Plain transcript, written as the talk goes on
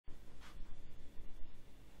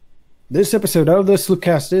This episode of the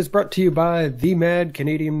Sloopcast is brought to you by the Mad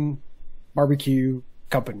Canadian Barbecue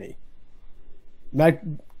Company. The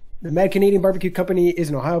Mad Canadian Barbecue Company is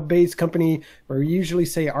an Ohio-based company where we usually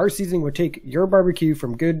say our seasoning would take your barbecue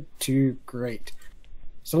from good to great.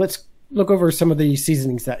 So let's look over some of the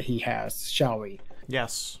seasonings that he has, shall we?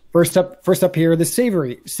 Yes. First up here, the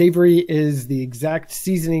savory. Savory is the exact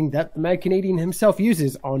seasoning that the Mad Canadian himself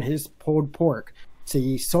uses on his pulled pork. It's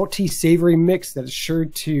a salty, savory mix that is sure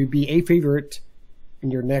to be a favorite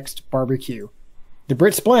in your next barbecue. The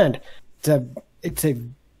Brits Blend. It's a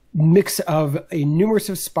mix of a numerous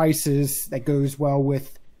of spices that goes well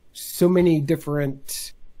with so many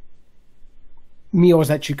different meals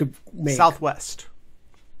that you could make. Southwest.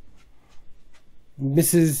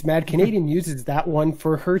 Mrs. Mad Canadian uses that one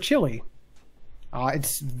for her chili.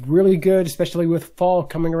 It's really good, especially with fall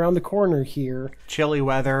coming around the corner here. Chilly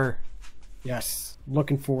weather. Yes.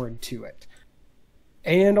 Looking forward to it.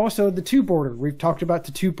 And also the two-border. We've talked about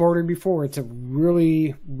the two-border before. It's a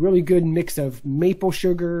really, really good mix of maple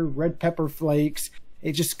sugar, red pepper flakes.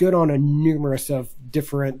 It's just good on a numerous of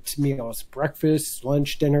different meals. Breakfast,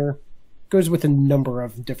 lunch, dinner. Goes with a number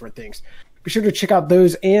of different things. Be sure to check out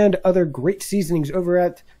those and other great seasonings over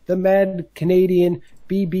at the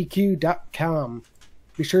MadCanadianBBQ.com.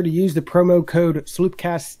 Be sure to use the promo code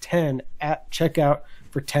SloopCast10 at checkout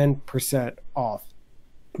for 10% off.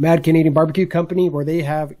 Mad Canadian Barbecue Company, where they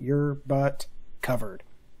have your butt covered.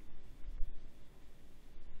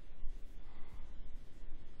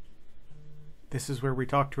 This is where we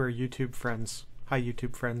talk to our YouTube friends. Hi,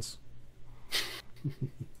 YouTube friends.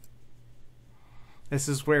 This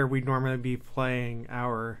is where we'd normally be playing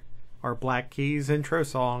our Black Keys intro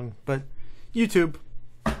song, but YouTube,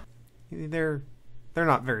 they're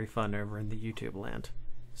not very fun over in the YouTube land.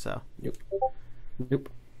 So. Nope.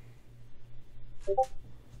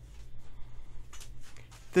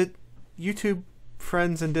 The YouTube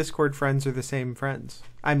friends and Discord friends are the same friends.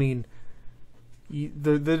 I mean,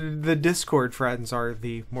 the Discord friends are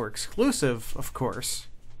the more exclusive, of course,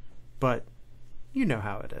 but you know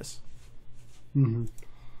how it is. Mm-hmm.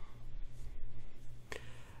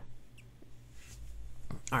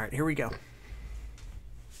 All right, here we go.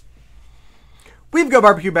 We've got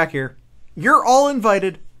barbecue back here. You're all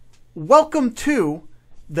invited. Welcome to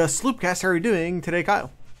the Sloopcast. How are you doing today,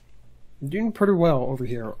 Kyle? I'm doing pretty well over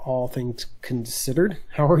here, all things considered.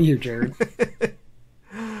 How are you, Jared?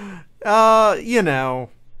 You know,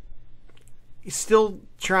 still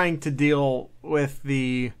trying to deal with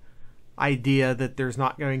the idea that there's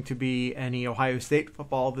not going to be any Ohio State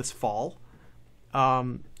football this fall.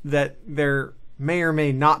 That there may or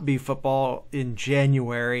may not be football in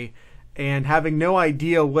January, and having no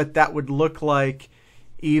idea what that would look like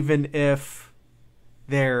even if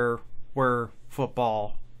there were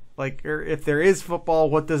football. Like, or if there is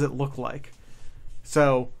football, what does it look like?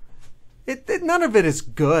 So, none of it is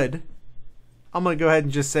good. I'm going to go ahead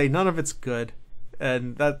and just say none of it's good.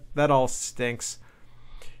 And that all stinks.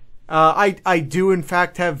 I do, in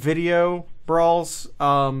fact, have video brawls.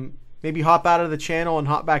 Maybe hop out of the channel and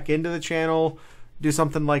hop back into the channel. Do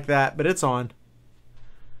something like that. But it's on.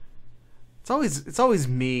 It's always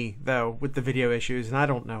me, though, with the video issues. And I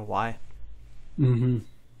don't know why. Mm-hmm.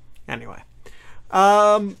 Anyway.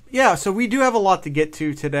 Yeah, so we do have a lot to get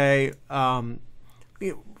to today.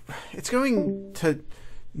 It's going to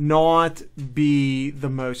not be the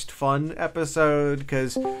most fun episode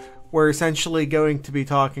because we're essentially going to be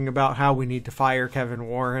talking about how we need to fire Kevin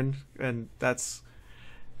Warren, and it's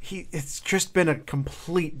just been a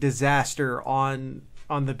complete disaster on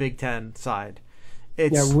the Big Ten side.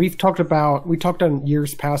 We talked on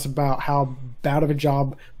years past about how bad of a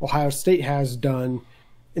job Ohio State has done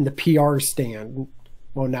in the PR stand.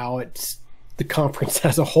 Well, now it's the conference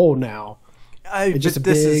as a whole now. It's just a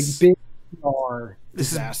big PR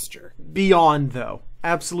disaster. Beyond, though.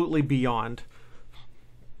 Absolutely beyond.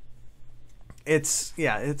 It's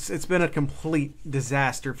been a complete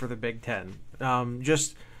disaster for the Big Ten.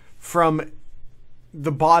 Just from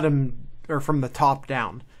the bottom, or from the top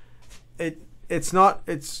down. We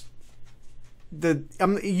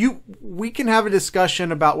can have a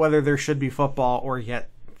discussion about whether there should be football or yet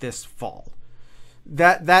this fall.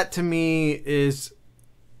 That to me is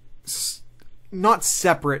not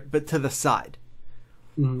separate, but to the side.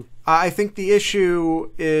 Mm-hmm. I think the issue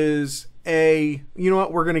is you know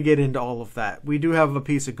what? We're going to get into all of that. We do have a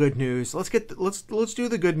piece of good news. Let's do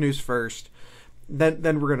the good news first.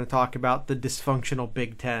 Then we're going to talk about the dysfunctional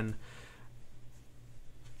Big Ten.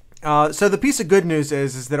 So the piece of good news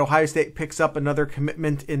is that Ohio State picks up another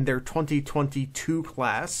commitment in their 2022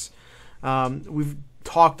 class. We've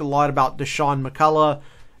talked a lot about Deshaun McCullough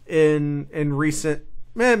in recent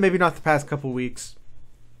maybe not the past couple weeks,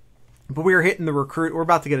 but we are hitting the recruit. We're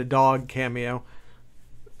about to get a dog cameo.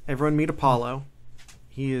 Everyone meet Apollo.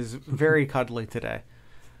 He is very cuddly today.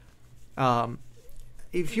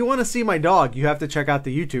 If you want to see my dog, you have to check out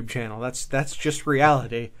the YouTube channel. That's just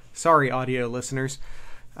reality. Sorry, audio listeners.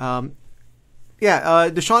 Deshaun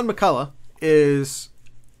McCullough is,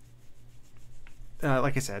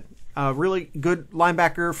 like I said, a really good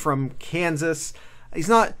linebacker from Kansas. He's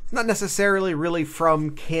not necessarily really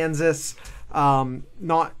from Kansas.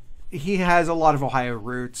 He has a lot of Ohio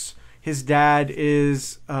roots. His dad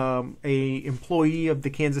is a employee of the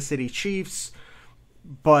Kansas City Chiefs,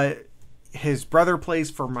 but his brother plays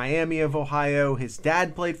for Miami of Ohio. His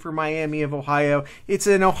dad played for Miami of Ohio. It's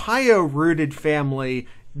an Ohio-rooted family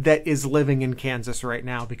that is living in Kansas right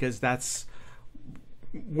now because that's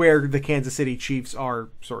where the Kansas City Chiefs are,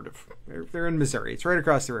 sort of. They're in Missouri. It's right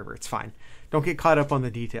across the river. It's fine. Don't get caught up on the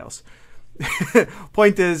details.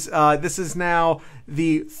 Point is, this is now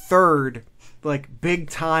the third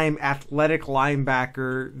big-time athletic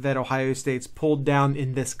linebacker that Ohio State's pulled down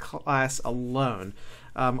in this class alone.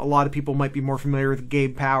 A lot of people might be more familiar with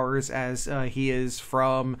Gabe Powers, as he is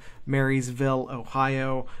from Marysville,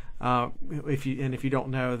 Ohio. If you don't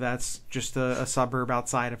know, that's just a suburb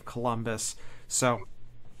outside of Columbus. So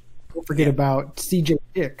don't forget about C.J.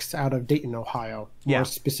 Dix out of Dayton, Ohio. More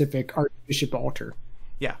specific, Archbishop Alter.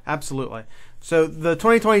 Yeah, absolutely. So the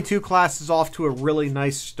 2022 class is off to a really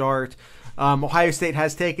nice start. Ohio State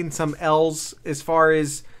has taken some L's as far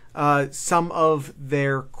as some of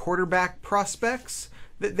their quarterback prospects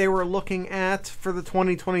that they were looking at for the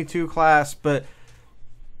 2022 class, but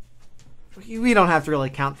we don't have to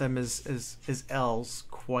really count them as L's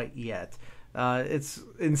quite yet. It's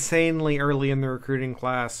insanely early in the recruiting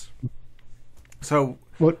class. So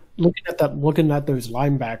looking at those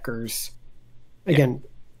linebackers, again,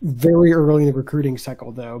 very early in the recruiting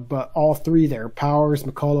cycle though, but all three there, Powers,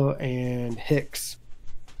 McCullough, and Hicks,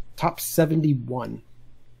 top 71.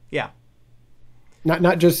 Yeah.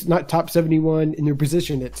 Not top 71 in their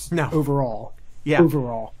position, it's overall. Yeah.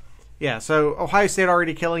 Overall. Yeah, so Ohio State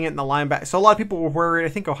already killing it in the linebacker. So a lot of people were worried. I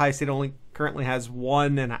think Ohio State only currently has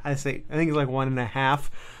one, and I think it's like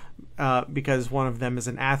 1.5, because one of them is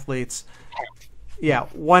an athlete's. Yeah,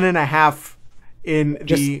 1.5 in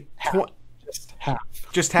the just half.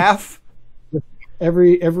 Just half.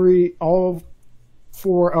 All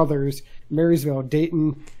four others: Marysville,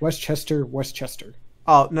 Dayton, Westchester.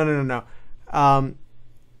 Oh no.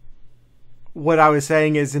 What I was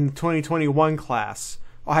saying is in the 2021 class,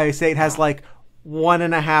 Ohio State has 1.5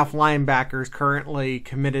 linebackers currently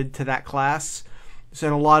committed to that class.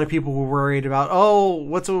 So a lot of people were worried about,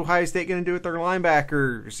 what's Ohio State going to do with their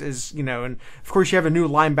linebackers? And of course you have a new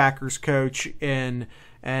linebackers coach in,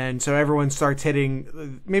 and so everyone starts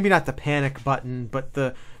hitting maybe not the panic button, but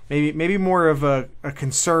the maybe more of a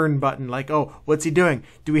concern button, like, what's he doing?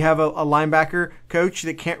 Do we have a linebacker coach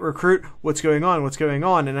that can't recruit? What's going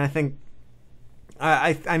on? And I think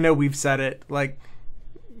I know we've said it,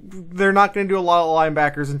 they're not going to do a lot of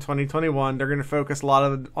linebackers in 2021. They're going to focus a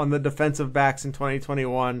lot on the defensive backs in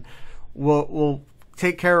 2021. We'll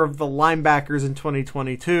take care of the linebackers in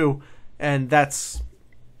 2022, and that's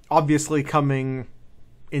obviously coming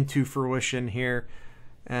into fruition here.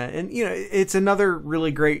 It's another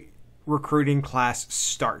really great recruiting class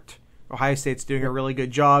start. Ohio State's doing a really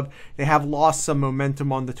good job. They have lost some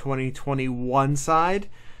momentum on the 2021 side,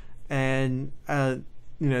 and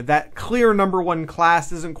that clear number one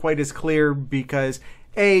class isn't quite as clear because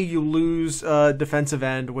you lose a defensive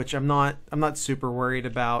end, which I'm not super worried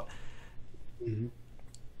about. Mm-hmm.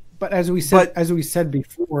 But as we said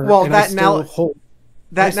before,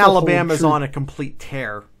 Alabama's on a complete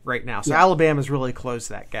tear right now. So Alabama's really closed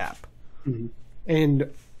that gap. Mm-hmm.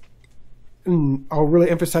 And I'll really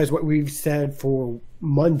emphasize what we've said for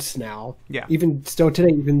months now. Yeah. Even still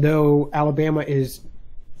today, even though Alabama is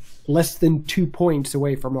less than 2 points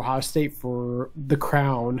away from Ohio State for the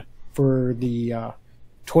crown for the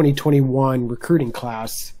 2021 recruiting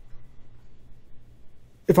class.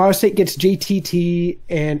 If Ohio State gets JTT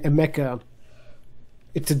and Emeka,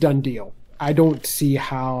 it's a done deal. I don't see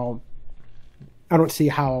how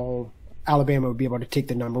Alabama would be able to take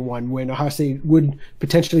the number one when Ohio State would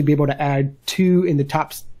potentially be able to add 2 in the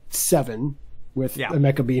top 7 with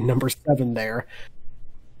Emeka being number 7 there.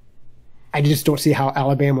 I just don't see how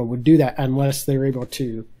Alabama would do that unless they're able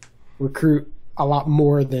to recruit a lot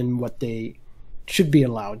more than what they should be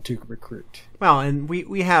allowed to recruit. Well, and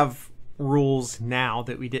we have rules now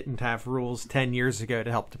that we didn't have rules 10 years ago to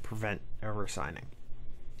help to prevent oversigning.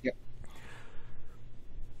 Yep.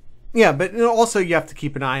 Yeah, but also you have to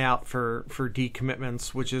keep an eye out for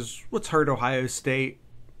decommitments, which is what's hurt Ohio State.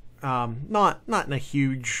 Not in a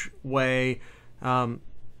huge way,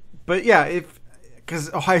 but yeah,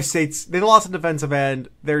 because Ohio State's, they lost a defensive end,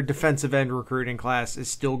 their defensive end recruiting class is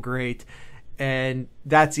still great, and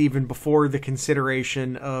that's even before the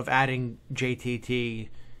consideration of adding JTT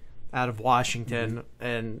out of Washington,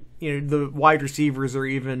 and the wide receivers are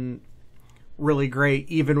even really great,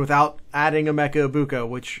 even without adding Emeka Egbuka,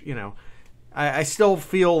 which I still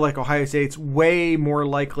feel like Ohio State's way more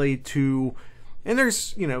likely to. And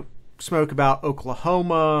there's, smoke about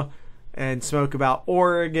Oklahoma and smoke about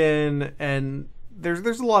Oregon, and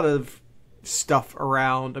there's a lot of stuff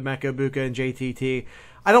around Emeka Egbuka and JTT.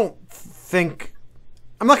 I'm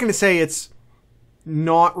not going to say it's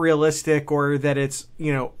not realistic or that it's,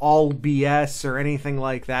 all BS or anything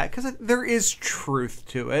like that, because there is truth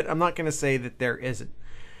to it. I'm not going to say that there isn't.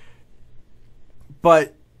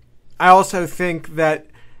 But I also think that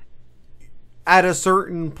at a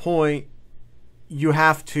certain point, you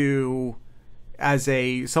have to, as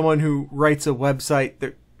someone who writes a website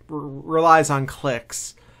that relies on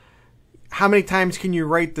clicks, how many times can you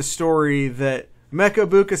write the story that Emeka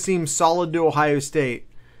Egbuka seems solid to Ohio State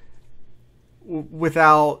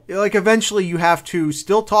without, eventually you have to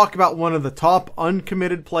still talk about one of the top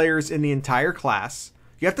uncommitted players in the entire class.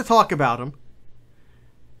 You have to talk about him.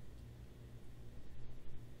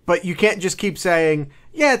 But you can't just keep saying,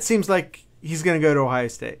 yeah, it seems like he's going to go to Ohio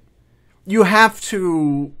State. You have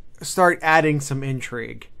to start adding some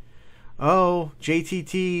intrigue. Oh,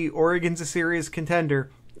 JTT, Oregon's a serious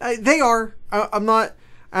contender. They are. I'm not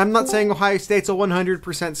saying Ohio State's a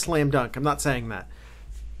 100% slam dunk. I'm not saying that.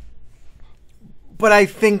 But I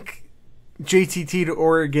think JTT to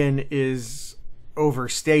Oregon is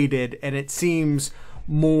overstated, and it seems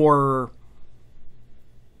more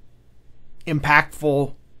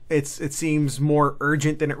impactful. It seems more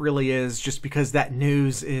urgent than it really is, just because that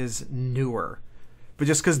news is newer. But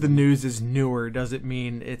just because the news is newer doesn't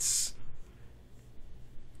mean it's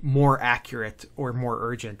more accurate or more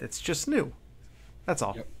urgent. It's just new. That's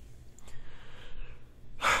all. Yep.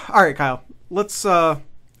 All right, Kyle. Let's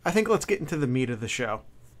get into the meat of the show.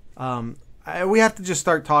 We have to just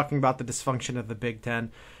start talking about the dysfunction of the Big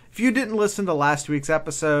Ten. If you didn't listen to last week's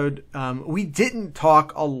episode, we didn't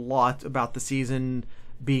talk a lot about the season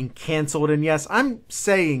being canceled. And yes, I'm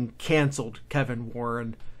saying canceled, Kevin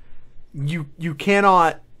Warren. You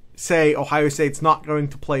cannot say Ohio State's not going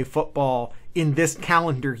to play football in this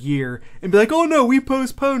calendar year and be like, oh no, we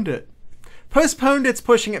postponed it. Postponed it's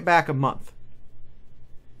pushing it back a month.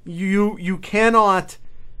 You cannot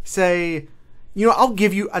say,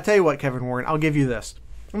 I tell you what, Kevin Warren, I'll give you this.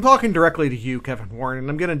 I'm talking directly to you, Kevin Warren, and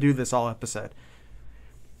I'm going to do this all episode.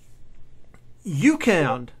 You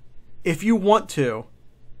can, if you want to.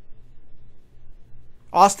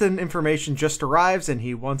 Austin information just arrives, and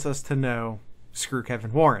he wants us to know. Screw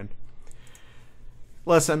Kevin Warren.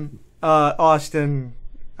 Listen, Austin,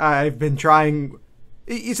 I've been trying.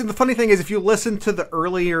 The funny thing is, if you listen to the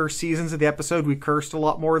earlier seasons of the episode, we cursed a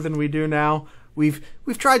lot more than we do now. We've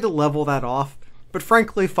tried to level that off, but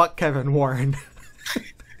frankly, fuck Kevin Warren.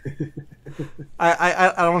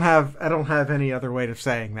 I don't have any other way of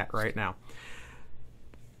saying that right now.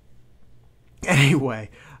 Anyway,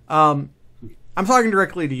 I'm talking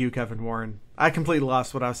directly to you, Kevin Warren. I completely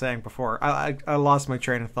lost what I was saying before. I lost my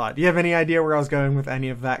train of thought. Do you have any idea where I was going with any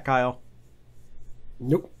of that, Kyle?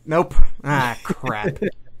 Nope. Ah, crap.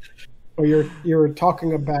 Well, you were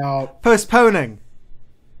talking about postponing.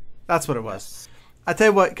 That's what it was. I tell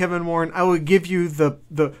you what, Kevin Warren, I would give you the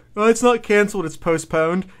it's not canceled, it's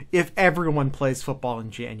postponed, if everyone plays football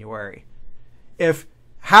in January. If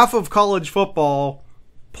half of college football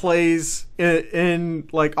plays in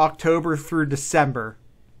like October through December,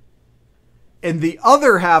 and the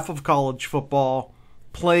other half of college football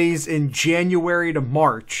plays in January to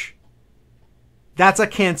March, that's a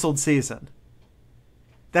canceled season.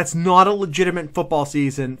 That's not a legitimate football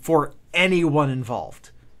season for anyone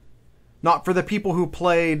involved. Not for the people who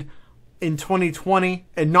played in 2020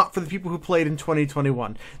 and not for the people who played in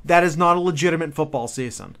 2021. That is not a legitimate football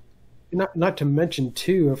season. Not to mention,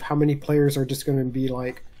 too, of how many players are just going to be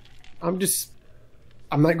like, I'm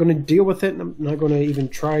not going to deal with it. And I'm not going to even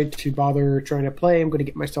try to bother trying to play. I'm going to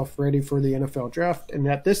get myself ready for the NFL draft. And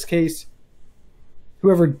at this case,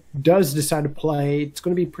 whoever does decide to play, it's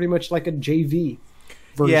going to be pretty much like a JV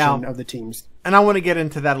version of the teams. And I want to get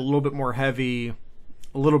into that a little bit more heavy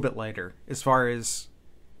a little bit later, as far as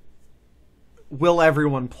will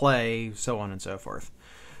everyone play, so on and so forth.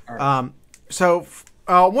 Right. So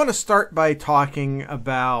I want to start by talking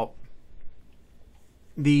about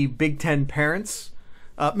the Big Ten parents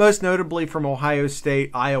most notably from Ohio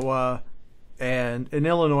State, Iowa, and in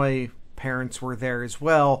Illinois. Parents were there as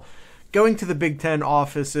well, going to the Big Ten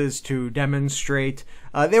offices to demonstrate.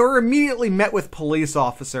 They were immediately met with police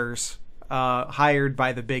officers hired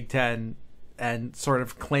by the Big Ten and sort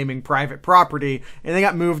of claiming private property, and they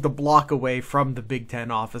got moved a block away from the Big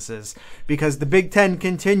Ten offices because the Big Ten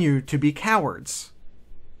continue to be cowards.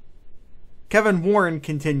 Kevin Warren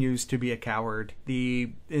continues to be a coward.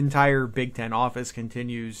 The entire Big Ten office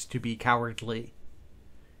continues to be cowardly.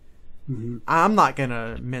 Mm-hmm. I'm not going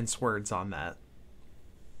to mince words on that.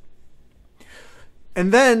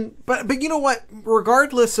 And then, but you know what?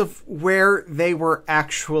 Regardless of where they were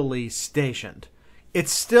actually stationed, it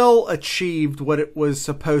still achieved what it was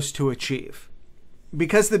supposed to achieve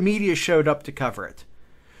because the media showed up to cover it.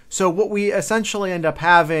 So what we essentially end up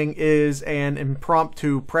having is an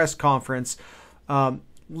impromptu press conference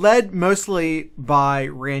led mostly by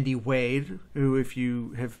Randy Wade, who, if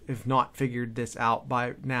you have not figured this out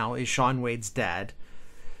by now, is Shaun Wade's dad.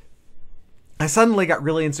 I suddenly got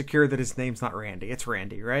really insecure that his name's not Randy. It's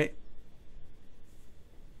Randy, right?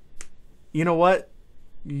 You know what?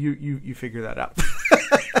 You figure that out.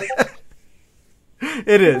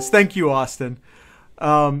 It is. Thank you, Austin.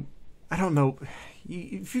 I don't know.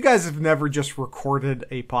 If you guys have never just recorded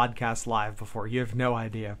a podcast live before, you have no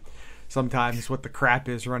idea sometimes what the crap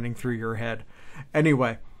is running through your head.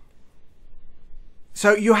 Anyway,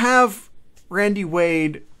 so you have Randy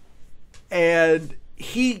Wade, and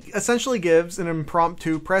he essentially gives an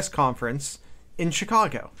impromptu press conference in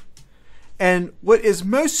Chicago. And what is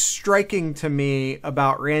most striking to me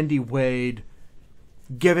about Randy Wade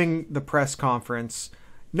giving the press conference,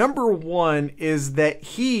 number one, is that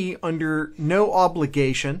he, under no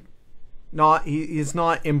obligation, he is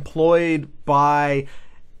not employed by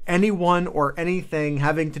anyone or anything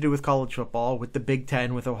having to do with college football, with the Big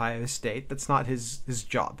Ten, with Ohio State. That's not his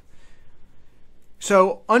job.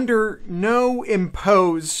 So under no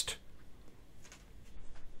imposed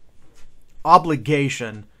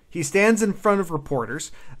obligation, he stands in front of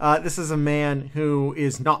reporters. This is a man who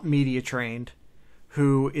is not media trained,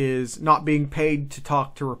 who is not being paid to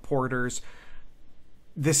talk to reporters.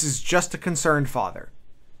 This is just a concerned father.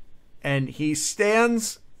 And he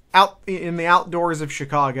stands out in the outdoors of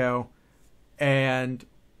Chicago and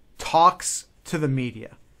talks to the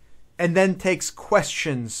media and then takes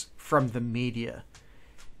questions from the media.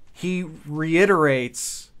 He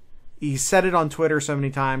reiterates, he said it on Twitter so many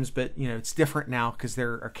times, but it's different now because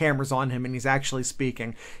there are cameras on him and he's actually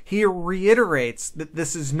speaking. He reiterates that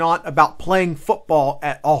this is not about playing football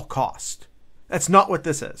at all cost. That's not what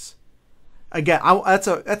this is. Again, that's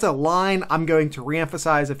a line I'm going to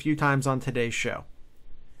reemphasize a few times on today's show.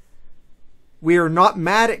 We are not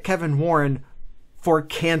mad at Kevin Warren for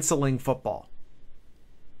canceling football.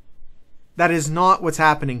 That is not what's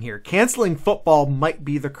happening here. Canceling football might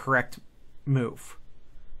be the correct move.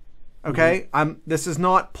 Okay? Mm-hmm. This is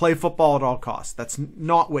not play football at all costs. That's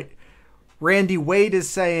not what Randy Wade is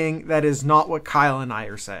saying. That is not what Kyle and I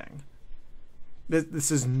are saying.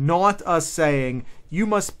 This is not us saying you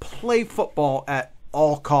must play football at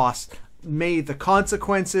all costs. May the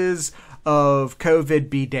consequences of COVID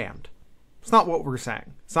be damned. It's not what we're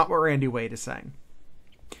saying. It's not what Randy Wade is saying.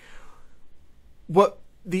 What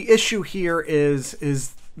the issue here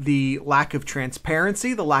is the lack of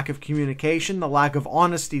transparency, the lack of communication, the lack of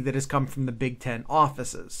honesty that has come from the Big Ten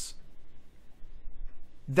offices.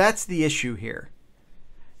 That's the issue here.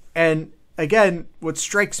 And again, what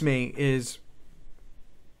strikes me is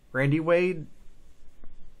Randy Wade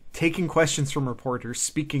taking questions from reporters,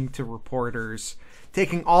 speaking to reporters,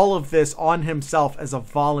 taking all of this on himself as a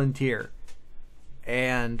volunteer.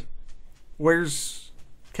 And where's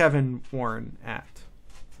Kevin Warren at?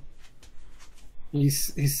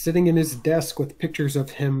 He's sitting in his desk with pictures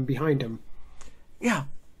of him behind him. Yeah.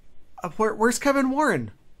 Where's Kevin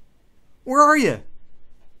Warren? Where are you?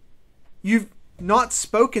 You've not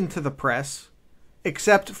spoken to the press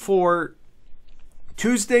except for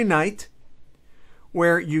Tuesday night,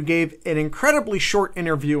 where you gave an incredibly short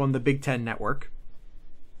interview on the Big Ten Network.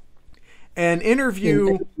 An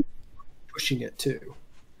interview... pushing it too.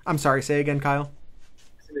 I'm sorry, say again, Kyle.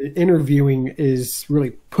 Interviewing is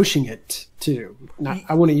really pushing it too.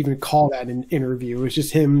 I wouldn't even call that an interview. It's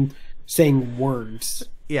just him saying words.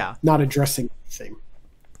 Yeah. Not addressing anything.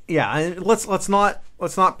 Yeah, and let's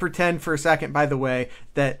not pretend for a second, by the way,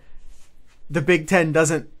 that the Big Ten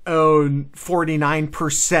doesn't own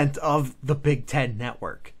 49% of the Big Ten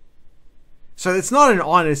network. So it's not an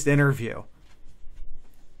honest interview.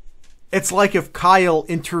 It's like if Kyle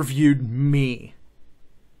interviewed me.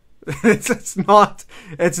 It's not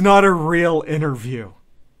a real interview.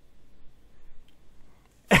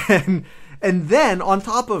 And then on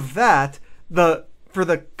top of that, for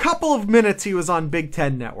the couple of minutes he was on Big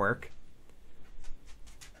Ten Network,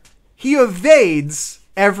 he evades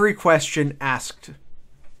every question asked.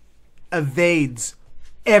 Evades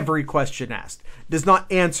every question asked. Does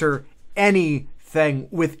not answer anything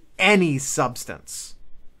with any substance.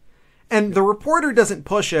 And the reporter doesn't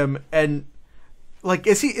push him, and like,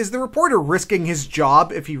 is the reporter risking his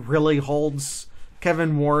job if he really holds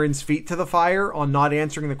Kevin Warren's feet to the fire on not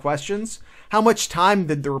answering the questions? How much time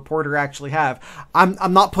did the reporter actually have?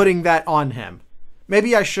 I'm not putting that on him.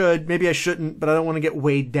 Maybe I should, maybe I shouldn't, but I don't want to get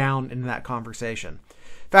weighed down in that conversation.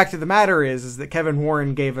 Fact of the matter is that Kevin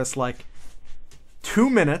Warren gave us like 2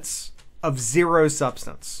 minutes of zero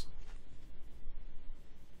substance.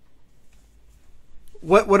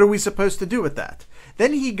 What are we supposed to do with that?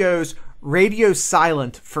 Then he goes radio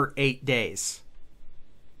silent for 8 days.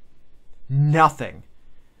 Nothing.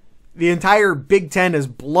 The entire Big Ten is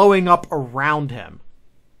blowing up around him.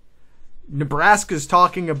 Nebraska's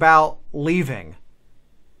talking about leaving.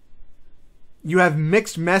 You have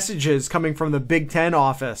mixed messages coming from the Big Ten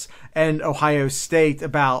office and Ohio State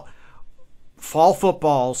about fall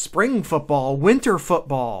football, spring football, winter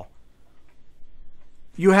football.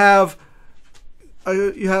 You have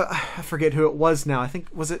I forget who it was now. I think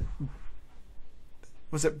was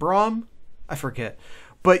it Brom? I forget.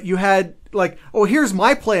 But you had like, oh, here's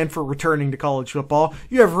my plan for returning to college football.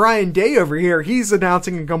 You have Ryan Day over here. He's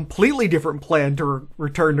announcing a completely different plan to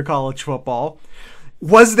return to college football.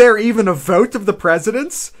 Was there even a vote of the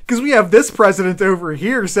presidents? Because we have this president over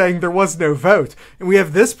here saying there was no vote. And we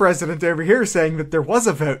have this president over here saying that there was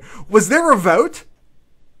a vote. Was there a vote?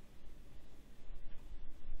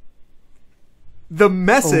 The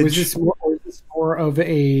message... Or is this more of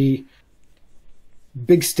a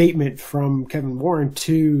big statement from Kevin Warren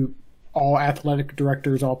to all athletic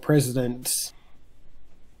directors, all presidents,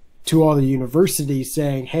 to all the universities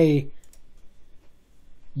saying, hey,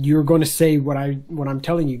 you're going to say what I'm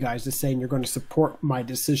telling you guys to say, and you're going to support my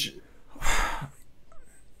decision?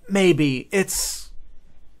 Maybe.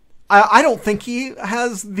 I don't think he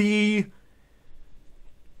has the...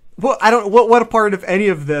 Well, what a part of any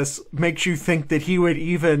of this makes you think that he would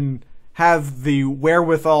even have the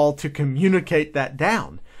wherewithal to communicate that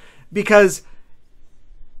down? Because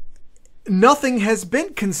nothing has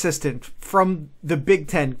been consistent from the Big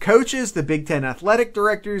Ten coaches, the Big Ten athletic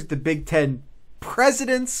directors, the Big Ten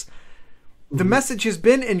presidents. The message has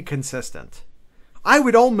been inconsistent. I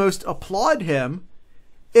would almost applaud him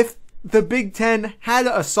if the Big Ten had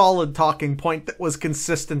a solid talking point that was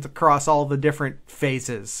consistent across all the different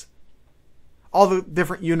phases, all the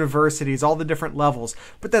different universities, all the different levels.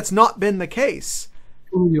 But that's not been the case.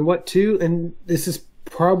 You know what, too? And this is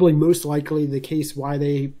probably most likely the case why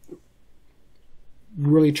they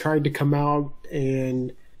really tried to come out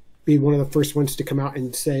and be one of the first ones to come out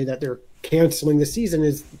and say that they're canceling the season,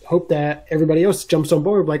 is hope that everybody else jumps on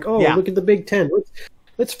board. Like, oh, yeah, look at the Big Ten.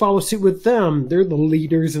 Let's follow suit with them. They're the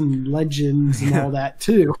leaders and legends and all that,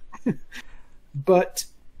 too. But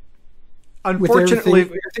unfortunately,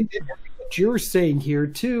 everything that you're saying here,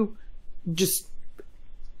 too,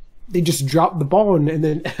 they just dropped the ball, and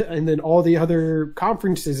then all the other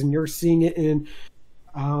conferences, and you're seeing it in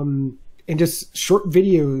just short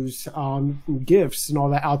videos, GIFs and all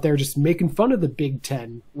that out there, just making fun of the Big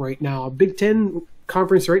Ten right now. Big Ten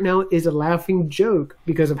conference right now is a laughing joke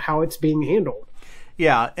because of how it's being handled.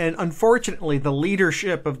 Yeah, and unfortunately, the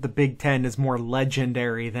leadership of the Big Ten is more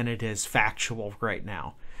legendary than it is factual right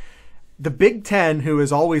now. The Big Ten, who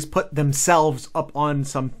has always put themselves up on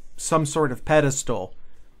some sort of pedestal,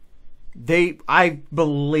 I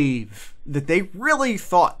believe that they really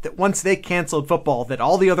thought that once they canceled football, that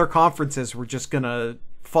all the other conferences were just going to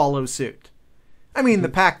follow suit. I mean, the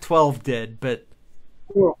Pac-12 did, but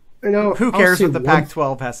who cares what the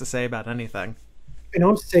Pac-12 has to say about anything? And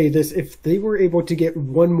I'll say this, if they were able to get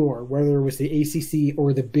one more, whether it was the ACC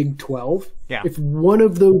or the Big 12, if one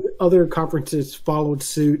of those other conferences followed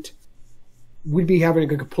suit, we'd be having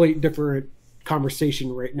a complete different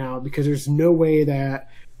conversation right now, because there's no way that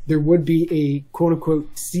there would be a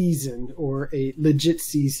quote-unquote season or a legit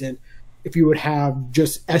season if you would have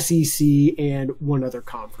just SEC and one other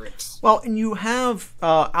conference. Well, and you have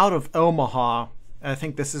out of Omaha, I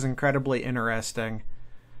think this is incredibly interesting.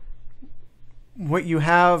 What you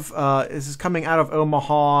have is coming out of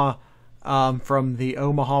Omaha from the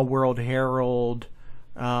Omaha World Herald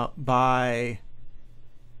by...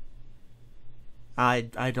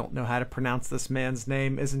 I don't know how to pronounce this man's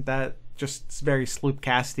name. Isn't that just very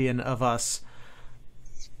Sloopcastian of us?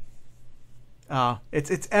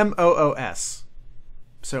 It's Moos.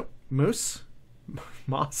 So Moose?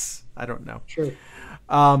 Moss? I don't know. Sure.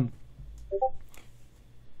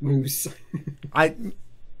 Moose.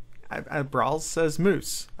 Brawls says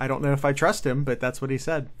moose. I don't know if I trust him, but that's what he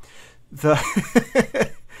said.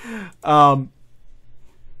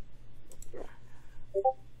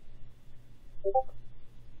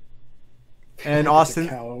 And Austin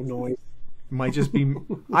cow noise might just be.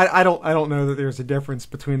 I don't know that there's a difference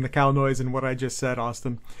between the cow noise and what I just said,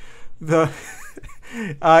 Austin.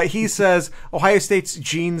 He says Ohio State's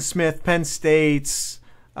Gene Smith, Penn State's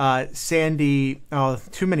Sandy. Oh,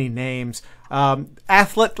 too many names. The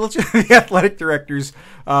athletic directors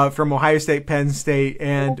from Ohio State, Penn State,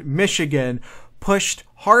 and Michigan pushed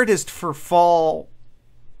hardest for fall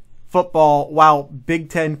football, while Big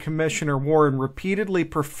Ten Commissioner Warren repeatedly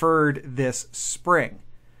preferred this spring.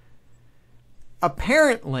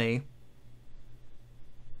 Apparently,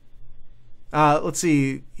 let's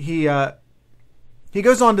see, he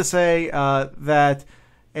goes on to say that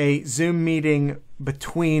a Zoom meeting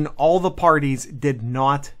between all the parties did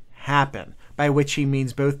not happen, by which he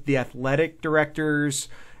means both the athletic directors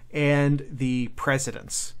and the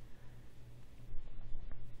presidents.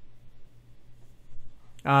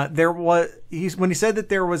 When he said that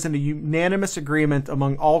there was a unanimous agreement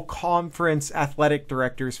among all conference athletic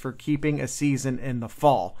directors for keeping a season in the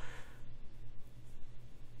fall.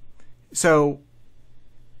 So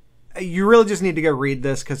you really just need to go read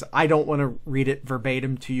this, because I don't want to read it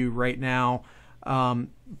verbatim to you right now.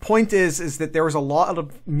 Point is that there was a lot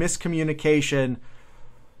of miscommunication,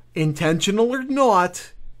 intentional or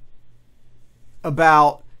not,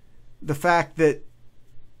 about the fact that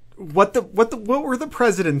what were the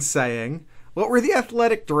presidents saying, what were the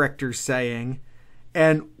athletic directors saying,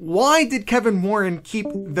 and why did Kevin Warren keep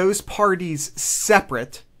those parties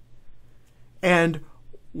separate, and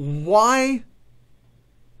why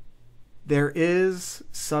there is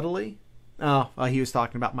subtly. He was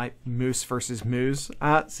talking about my moose versus moose.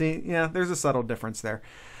 See, yeah, there's a subtle difference there.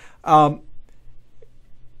 Why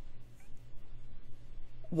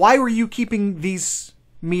were you keeping these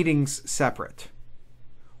meetings separate?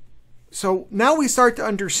 So now we start to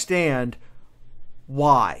understand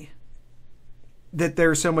why that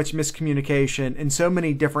there's so much miscommunication and so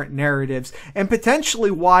many different narratives, and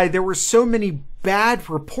potentially why there were so many bad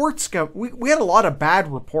reports. We had a lot of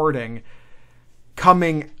bad reporting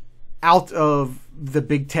coming out of the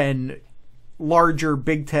Big Ten, larger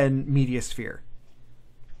Big Ten media sphere.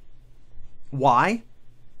 Why?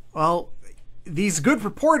 Well, these good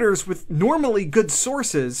reporters with normally good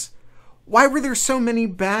sources, why were there so many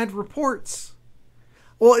bad reports?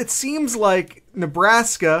 Well, it seems like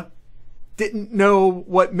Nebraska didn't know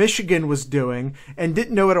what Michigan was doing and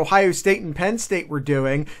didn't know what Ohio State and Penn State were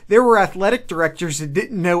doing. There were athletic directors that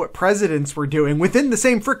didn't know what presidents were doing within the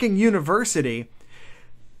same freaking university.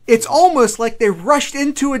 It's almost like they rushed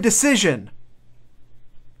into a decision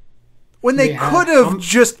when they could have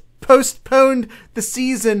just postponed the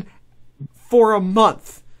season for a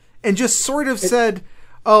month and just sort of said,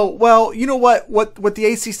 oh, well, you know what the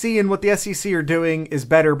ACC and what the SEC are doing is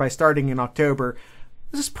better by starting in October.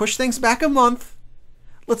 Let's just push things back a month.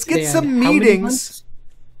 Let's get some meetings.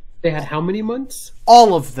 They had how many months?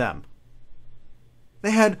 All of them.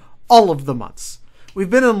 They had all of the months. We've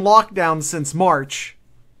been in lockdown since March.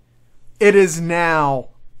 It is now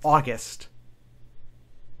August.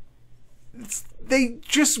 They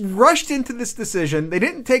just rushed into this decision. They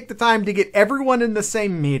didn't take the time to get everyone in the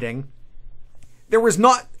same meeting. There was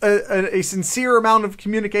not a sincere amount of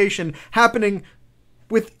communication happening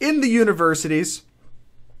within the universities,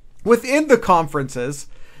 within the conferences.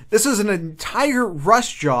 This is an entire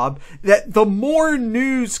rush job that the more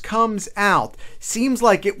news comes out, seems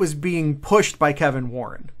like it was being pushed by Kevin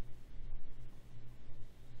Warren.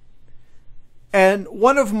 And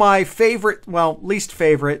one of my favorite, well, least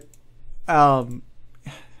favorite, however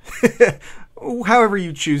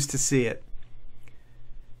you choose to see it,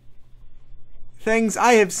 things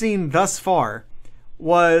I have seen thus far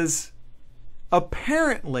was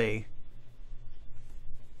apparently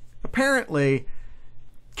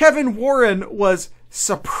Kevin Warren was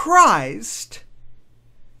surprised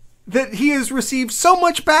that he has received so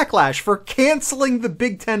much backlash for canceling the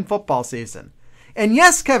Big Ten football season. And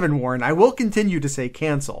yes, Kevin Warren, I will continue to say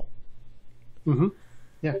cancel. Mm-hmm.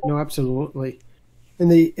 Yeah, no, absolutely.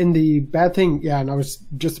 And the bad thing, yeah, and I was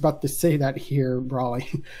just about to say that here, Brawley,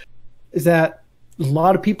 is that a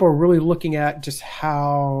lot of people are really looking at just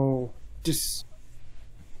how he's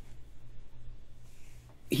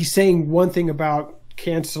saying one thing about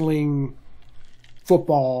canceling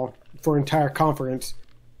football for entire conference,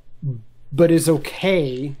 but is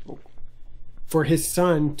okay for his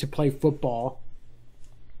son to play football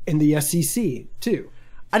in the SEC too.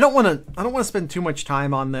 I don't want to spend too much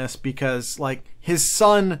time on this because like his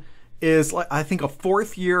son is like I think a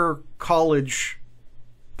 4th-year college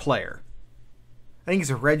player. I think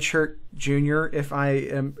he's a redshirt junior if I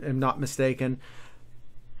am not mistaken.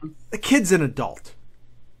 The kid's an adult.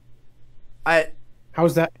 How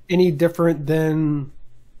is that any different than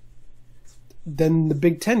the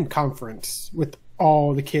Big Ten conference with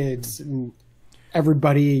all the kids and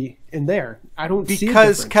everybody in there? I don't see a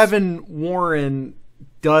because difference. Kevin Warren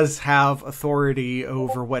does have authority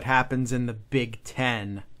over what happens in the Big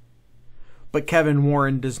Ten, but Kevin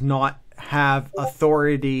Warren does not have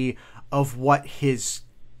authority of what his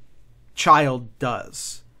child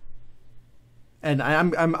does. And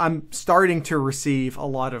I'm starting to receive a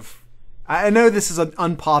lot of. I know this is an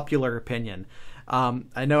unpopular opinion.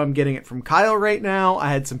 I know I'm getting it from Kyle right now. I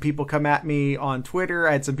had some people come at me on Twitter.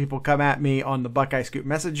 I had some people come at me on the Buckeye Scoop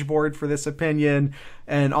message board for this opinion.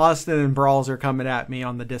 And Austin and Brawls are coming at me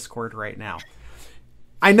on the Discord right now.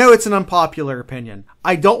 I know it's an unpopular opinion.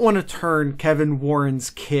 I don't want to turn Kevin Warren's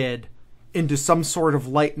kid into some sort of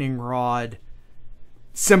lightning rod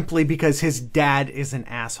simply because his dad is an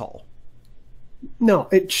asshole. No,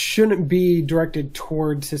 it shouldn't be directed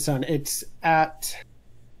towards his son. It's at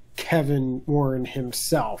Kevin Warren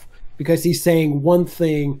himself because he's saying one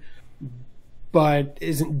thing but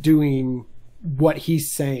isn't doing what he's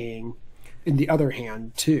saying in the other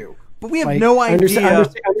hand too. But we have no idea.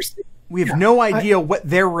 Understand. We have no idea what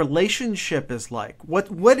their relationship is like.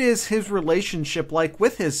 What is his relationship like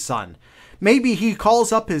with his son? Maybe he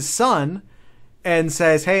calls up his son and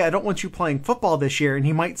says, "Hey, I don't want you playing football this year." And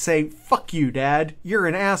he might say, "Fuck you, Dad. You're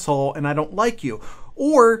an asshole and I don't like you."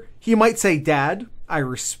 Or he might say, "Dad, I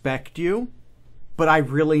respect you, but I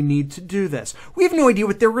really need to do this." We have no idea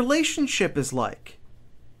what their relationship is like.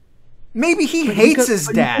 Maybe he hates his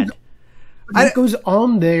dad. He goes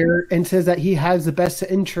on there and says that he has the best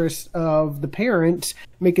interest of the parents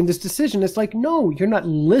making this decision. It's like, no, you're not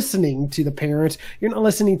listening to the parents. You're not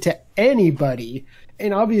listening to anybody.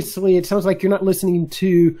 And obviously, it sounds like you're not listening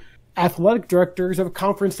to athletic directors of a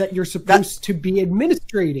conference that you're supposed to be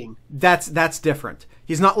administrating. That's different.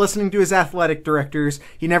 He's not listening to his athletic directors.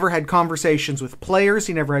 He never had conversations with players.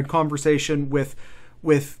 He never had conversation with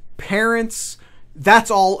parents.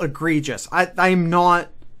 That's all egregious. I'm not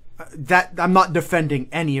defending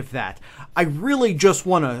any of that. I really just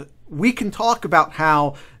we can talk about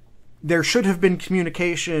how there should have been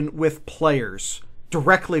communication with players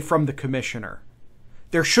directly from the commissioner.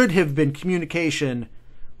 There should have been communication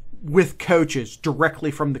with coaches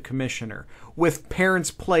directly from the commissioner, with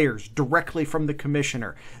parents, players directly from the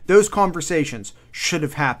commissioner. Those conversations should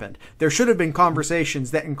have happened. There should have been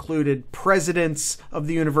conversations that included presidents of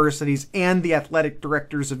the universities and the athletic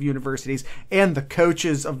directors of universities and the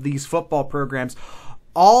coaches of these football programs.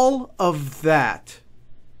 All of that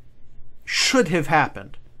should have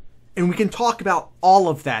happened. And we can talk about all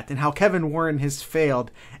of that and how Kevin Warren has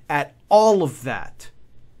failed at all of that.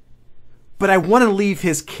 But I want to leave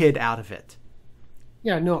his kid out of it.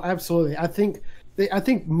 Yeah, no, absolutely. I think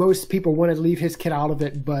most people want to leave his kid out of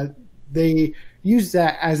it, but they use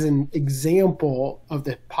that as an example of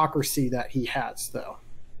the hypocrisy that he has, though.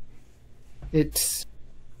 It's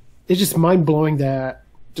just mind-blowing that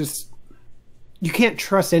just you can't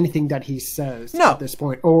trust anything that he says at this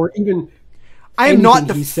point, or even I am not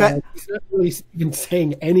he's not really even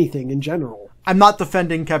saying anything in general. I'm not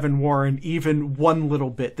defending Kevin Warren even one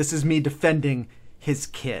little bit. This is me defending his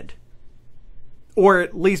kid. Or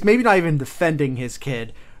at least maybe not even defending his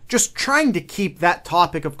kid, just trying to keep that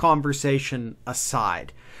topic of conversation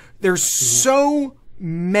aside. There's so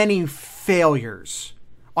many failures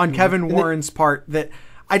on Kevin Warren's part that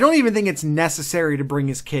I don't even think it's necessary to bring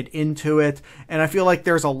his kid into it. And I feel like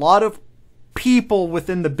there's a lot of people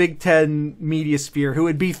within the Big Ten media sphere who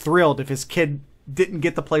would be thrilled if his kid didn't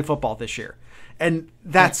get to play football this year. And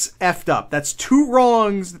that's effed up. That's two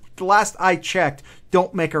wrongs. The last I checked,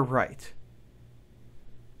 don't make a right.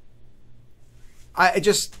 I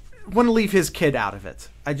just want to leave his kid out of it.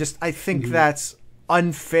 I think that's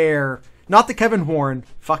unfair. Not to Kevin Warren.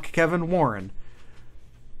 Fuck Kevin Warren.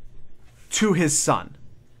 To his son.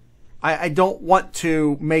 I don't want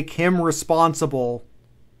to make him responsible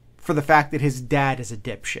for the fact that his dad is a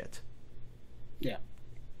dipshit. Yeah.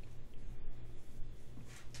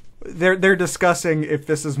 They're discussing if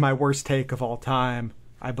this is my worst take of all time,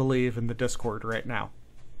 I believe, in the Discord right now.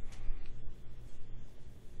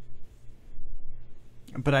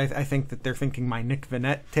 But I think that they're thinking my Nick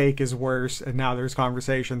Vanette take is worse, and now there's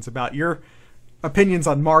conversations about your opinions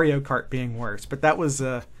on Mario Kart being worse. But that was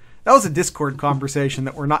a Discord conversation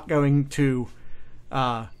that we're not going to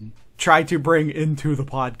try to bring into the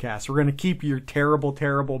podcast. We're going to keep your terrible,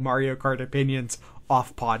 terrible Mario Kart opinions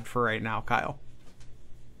off pod for right now, Kyle.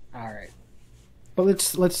 All right. But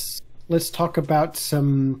let's talk about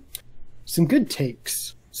some good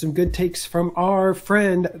takes. Some good takes from our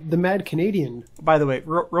friend, the Mad Canadian. By the way,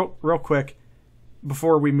 real quick,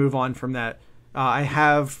 before we move on from that, I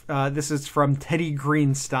have, this is from Teddy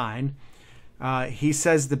Greenstein. He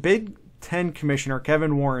says the Big Ten Commissioner,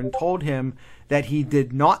 Kevin Warren, told him that he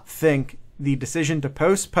did not think the decision to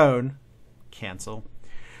postpone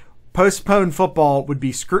football would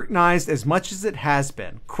be scrutinized as much as it has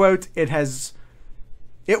been. Quote,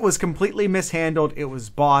 it was completely mishandled. It was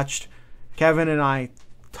botched. Kevin and I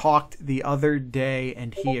talked the other day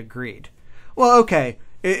and he agreed. Well, okay.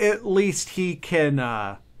 At least he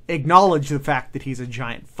can acknowledge the fact that he's a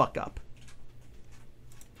giant fuck up.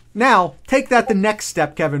 Now, take that the next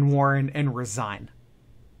step, Kevin Warren, and resign.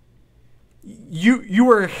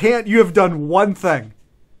 You have done one thing.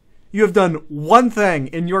 You have done one thing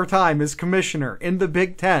in your time as commissioner in the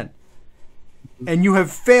Big Ten. And you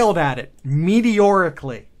have failed at it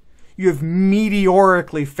meteorically. You have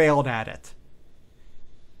meteorically failed at it.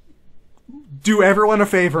 Do everyone a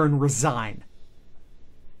favor and resign.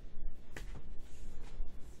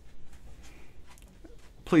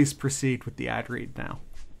 Please proceed with the ad read now.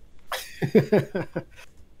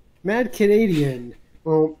 Mad Canadian.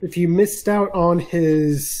 Well, if you missed out on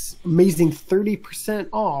his amazing 30%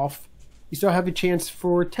 off, you still have a chance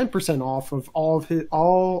for 10% off of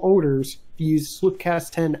all orders. Use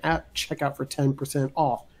Slipcast10 at checkout for 10%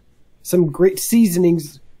 off. Some great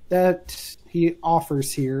seasonings that he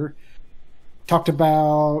offers here. Talked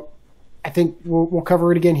about, I think we'll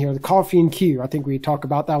cover it again here. The Coffee and Q. I think we talk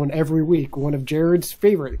about that one every week. One of Jared's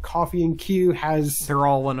favorite. Coffee and Q has. They're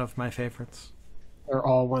all one of my favorites. They're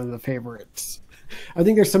all one of the favorites. I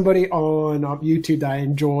think there's somebody on YouTube that I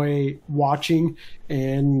enjoy watching,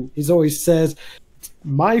 and he always says,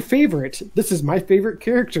 "My favorite. This is my favorite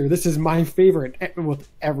character. This is my favorite with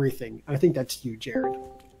everything." And I think that's you, Jared.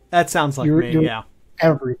 That sounds like me. Yeah.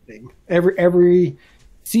 Everything. Every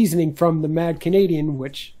seasoning from the Mad Canadian,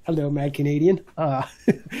 which, hello, Mad Canadian,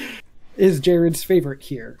 is Jared's favorite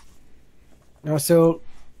here. So,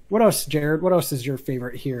 what else, Jared? What else is your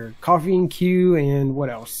favorite here? Coffee and Q, and what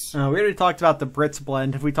else? We already talked about the Brits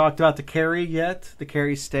blend. Have we talked about the curry yet? The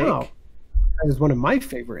curry steak? Oh, that is one of my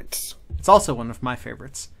favorites. It's also one of my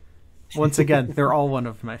favorites. Once again, they're all one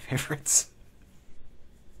of my favorites.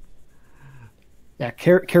 Yeah,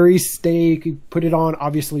 curry steak, you put it on,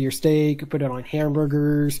 obviously, your steak, you put it on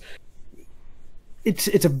hamburgers.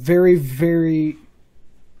 It's a very, very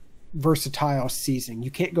versatile seasoning.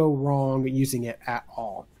 You can't go wrong using it at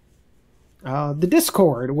all. The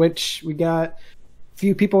Discord, which we got a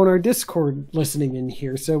few people in our Discord listening in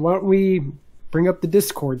here, so why don't we bring up the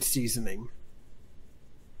Discord seasoning?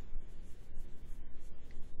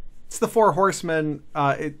 It's the Four Horsemen.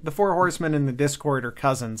 The Four Horsemen in the Discord are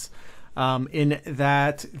cousins. In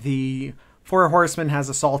that the Four Horsemen has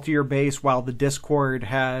a saltier base while the Discord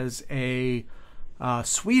has a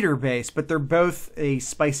sweeter base, but they're both a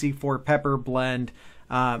spicy 4-pepper blend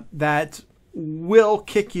that will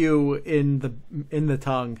kick you in the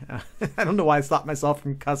tongue. I don't know why I stopped myself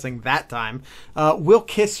from cussing that time. Will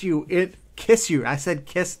kiss you. I said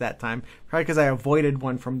kiss that time, probably because I avoided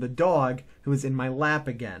one from the dog who was in my lap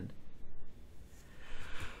again.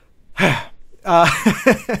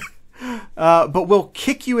 But will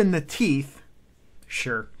kick you in the teeth.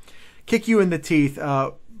 Sure. Kick you in the teeth.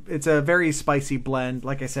 It's a very spicy blend.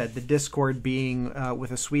 Like I said, the Discord being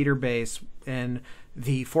with a sweeter base and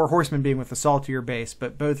the Four Horsemen being with a saltier base,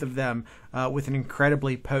 but both of them with an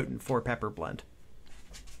incredibly potent 4-pepper blend.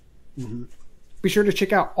 Mm-hmm. Be sure to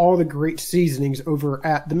check out all the great seasonings over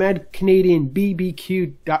at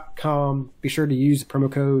themadcanadianbbq.com. Be sure to use the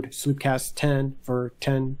promo code SLOOPCAST10 for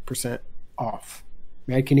 10% off.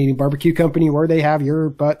 Mad Canadian Barbecue Company, where they have your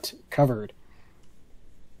butt covered.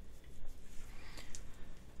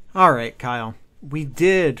 All right, Kyle. We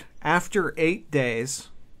did, after 8 days,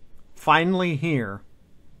 finally hear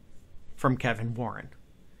from Kevin Warren.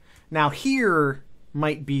 Now, hear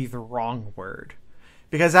might be the wrong word.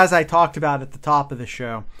 Because as I talked about at the top of the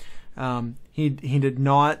show, he did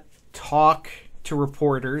not talk to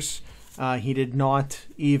reporters. He did not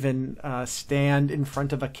even stand in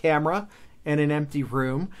front of a camera in an empty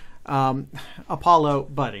room. Apollo,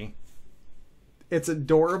 buddy, it's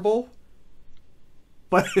adorable,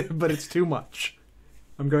 but it's too much.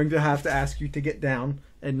 I'm going to have to ask you to get down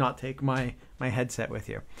and not take my headset with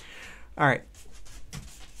you. All right.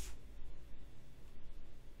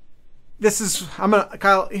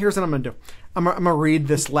 Kyle, here's what I'm gonna do. I'm gonna read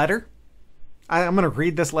this letter. I'm going to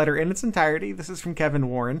read this letter in its entirety. This is from Kevin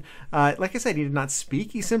Warren. Like I said, he did not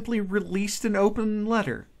speak. He simply released an open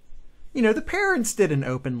letter. You know, the parents did an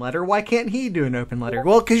open letter. Why can't he do an open letter?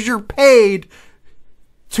 Well, because you're paid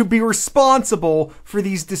to be responsible for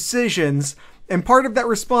these decisions, and part of that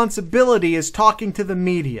responsibility is talking to the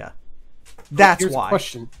media. That's why.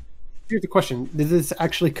 Here's the question. Did this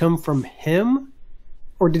actually come from him,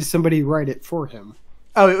 or did somebody write it for him?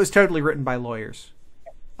 Oh, it was totally written by lawyers.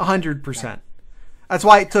 100%. That's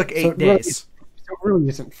why it took 8 days. So it really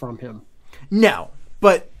isn't from him. No,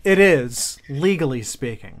 but it is, legally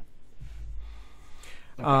speaking.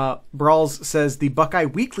 Brawls says the Buckeye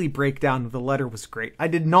Weekly breakdown of the letter was great. I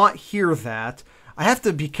did not hear that. I have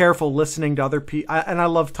to be careful listening to other people, and I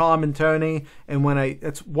love Tom and Tony, and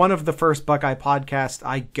it's one of the first Buckeye podcasts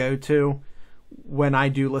I go to when I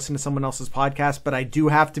do listen to someone else's podcast, but I do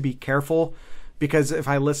have to be careful, because if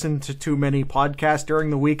I listen to too many podcasts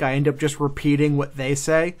during the week, I end up just repeating what they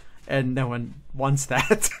say, and no one wants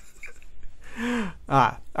that.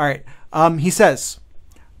 All right. He says,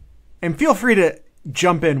 and feel free to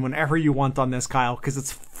jump in whenever you want on this, Kyle, because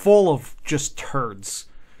it's full of just turds.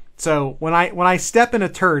 So when I step in a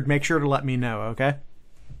turd, make sure to let me know, okay?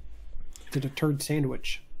 Did a turd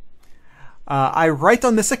sandwich. I write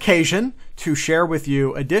on this occasion to share with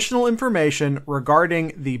you additional information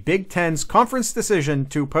regarding the Big Ten's conference decision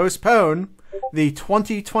to postpone the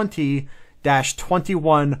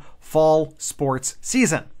 2020-21 fall sports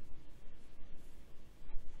season.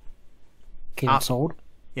 Canceled.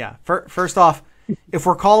 Yeah. First off, if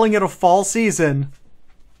we're calling it a fall season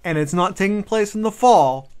and it's not taking place in the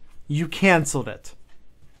fall, you canceled it.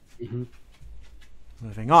 Mm-hmm.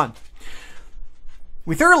 Moving on.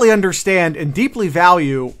 We thoroughly understand and deeply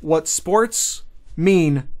value what sports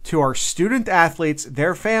mean to our student athletes,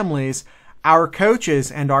 their families, our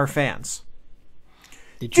coaches, and our fans.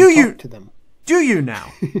 Did you talk to them? Do you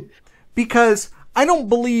now? Because I don't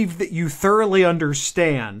believe that you thoroughly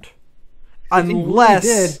understand unless... If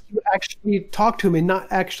you really did, you actually talk to them and not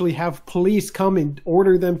actually have police come and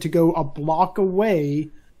order them to go a block away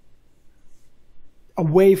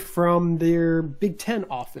from their Big Ten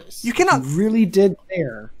office. You cannot... If you really did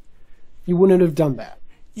there, you wouldn't have done that.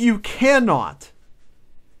 You cannot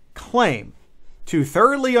claim to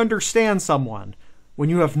thoroughly understand someone when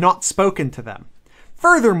you have not spoken to them.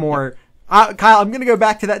 Furthermore, Kyle, I'm going to go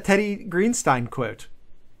back to that Teddy Greenstein quote.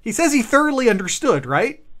 He says he thoroughly understood,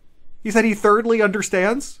 right? He said he thoroughly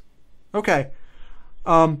understands? Okay.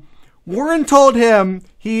 Warren told him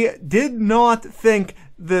he did not think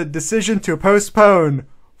the decision to postpone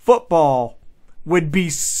football would be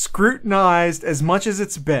scrutinized as much as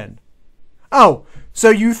it's been. Oh, so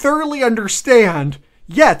you thoroughly understand,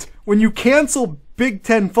 yet when you cancel Big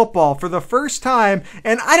Ten football for the first time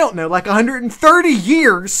in, I don't know, like 130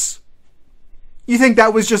 years, you think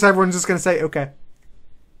that was just everyone's just going to say, okay.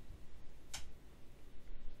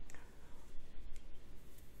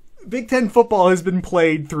 Big Ten football has been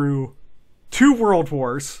played through 2 world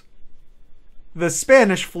wars, the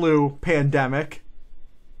Spanish flu pandemic,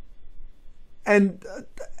 and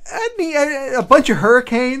a bunch of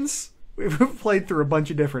hurricanes. We've played through a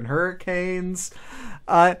bunch of different hurricanes.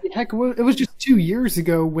 Heck, it was just 2 years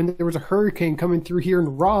ago when there was a hurricane coming through here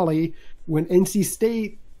in Raleigh when NC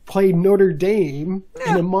State played Notre Dame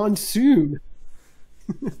in a monsoon.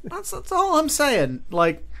 That's all I'm saying.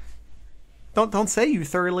 Like, don't say you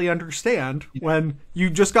thoroughly understand when you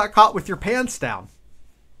just got caught with your pants down.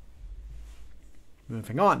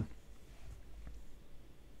 Moving on.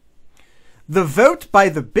 The vote by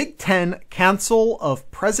the Big Ten Council of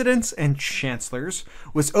Presidents and Chancellors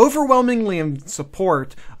was overwhelmingly in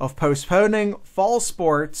support of postponing fall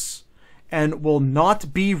sports and will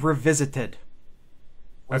not be revisited.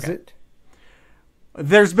 Was it?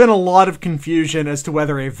 There's been a lot of confusion as to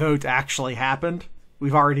whether a vote actually happened.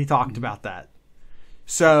 We've already talked about that.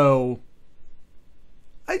 So,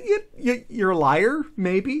 you're a liar,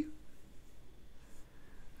 maybe?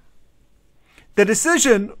 The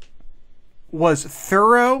decision was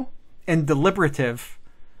thorough and deliberative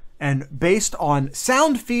and based on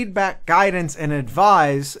sound feedback, guidance, and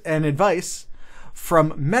advice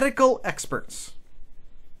from medical experts.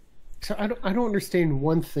 So I don't understand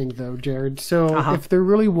one thing though, Jared. So if there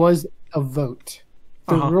really was a vote,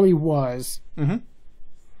 there really was,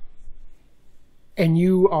 and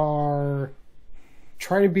you are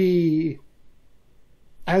trying to be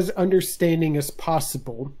as understanding as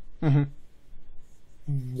possible,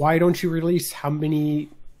 why don't you release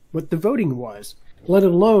what the voting was, let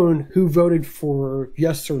alone who voted for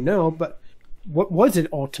yes or no, but what was it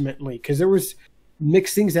ultimately? Because there was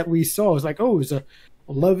mixed things that we saw. It was like, oh, it was a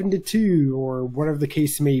 11-2 or whatever the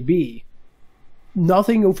case may be.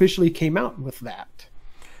 nothing officially came out with that.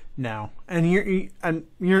 No, and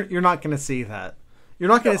you're not going to see that. You're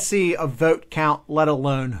not going to see a vote count, let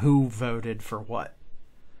alone who voted for what.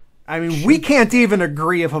 I mean, we can't even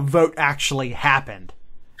agree if a vote actually happened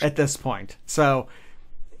at this point. So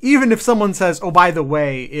even if someone says, "Oh, by the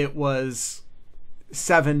way, it was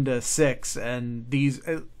 7-6," and these,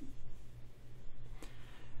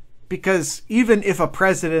 because even if a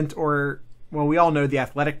president or, well, we all know the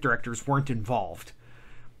athletic directors weren't involved.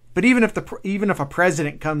 But even if a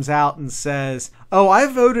president comes out and says, "Oh, I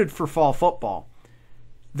voted for fall football,"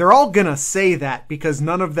 they're all gonna say that because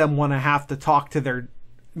none of them want to have to talk to their.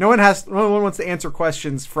 No one wants to answer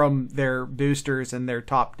questions from their boosters and their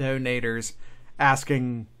top donators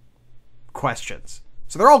asking questions.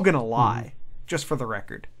 So they're all gonna lie, just for the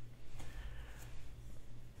record.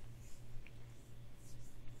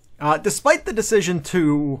 Despite the decision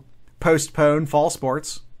to postpone fall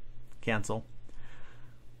sports, cancel,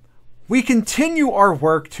 we continue our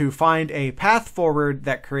work to find a path forward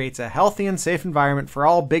that creates a healthy and safe environment for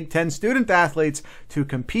all Big Ten student athletes to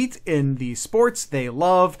compete in the sports they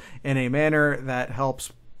love in a manner that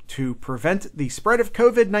helps to prevent the spread of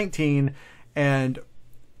COVID-19 and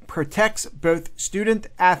protects both student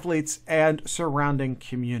athletes and surrounding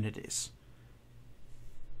communities.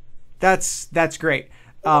 That's great.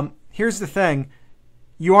 Here's the thing.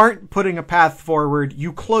 You aren't putting a path forward,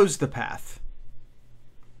 you close the path.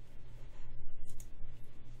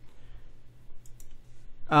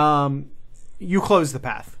 You close the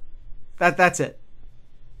path. That's it.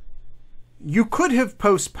 You could have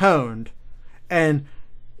postponed, and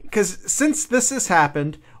because since this has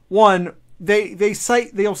happened, one, they'll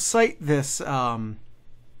cite this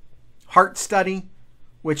heart study,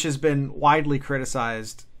 which has been widely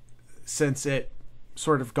criticized since it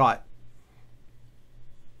sort of got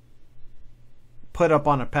put up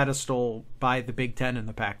on a pedestal by the Big Ten and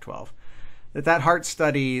the Pac-12. That heart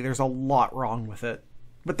study, there's a lot wrong with it.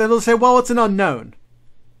 But then they'll say, well, it's an unknown.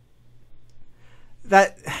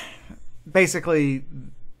 That basically,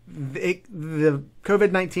 the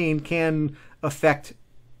COVID-19 can affect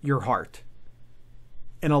your heart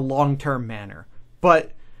in a long-term manner.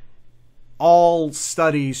 But all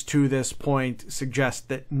studies to this point suggest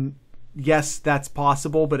that, yes, that's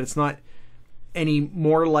possible, but it's not any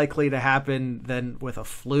more likely to happen than with a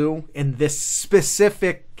flu in this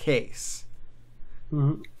specific case.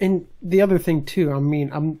 Mm-hmm. And the other thing too, I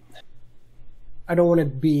mean, I don't want to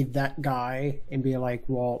be that guy and be like,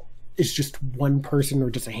 well, it's just one person or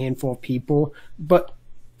just a handful of people. But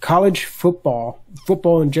college football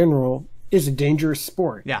in general, is a dangerous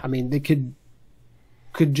sport. Yeah, I mean, they could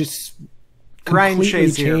just completely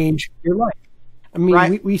change your life. I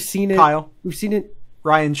mean, we've seen it. Kyle, we've seen it.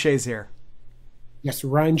 Ryan Shazier. Yes,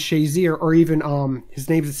 Ryan Shazier, or even his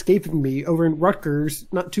name's escaping me, over in Rutgers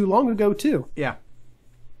not too long ago too. Yeah.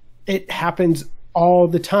 It happens all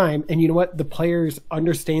the time. And you know what? The players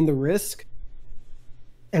understand the risk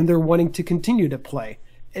and they're wanting to continue to play.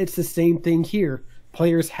 It's the same thing here.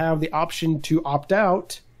 Players have the option to opt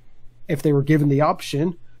out if they were given the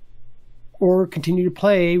option, or continue to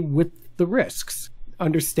play with the risks,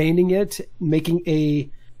 understanding it, making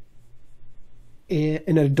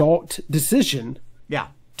an adult decision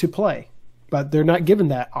to play. But they're not given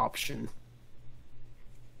that option.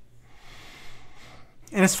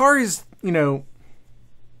 And as far as, the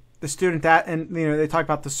student and, they talk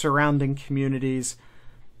about the surrounding communities,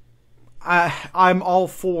 I'm all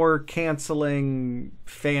for canceling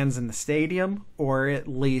fans in the stadium, or at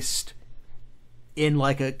least in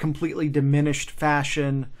like a completely diminished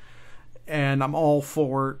fashion. And I'm all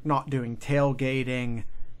for not doing tailgating.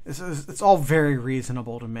 It's all very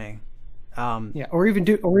reasonable to me. Or even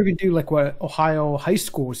do like what Ohio high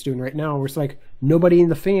school is doing right now, where it's like nobody in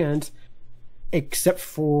the fans except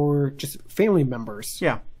for just family members.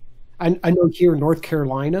 Yeah. I know here in North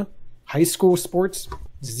Carolina, high school sports,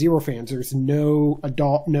 0 fans. There's no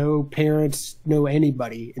adult, no parents, no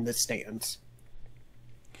anybody in the stands.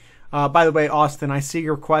 By the way, Austin, I see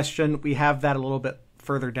your question. We have that a little bit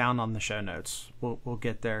further down on the show notes. We'll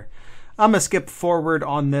get there. I'm going to skip forward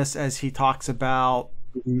on this as he talks about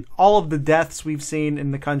all of the deaths we've seen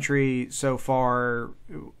in the country so far.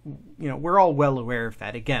 We're all well aware of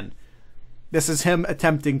that. Again, this is him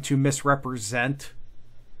attempting to misrepresent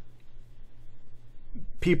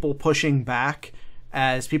people pushing back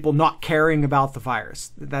as people not caring about the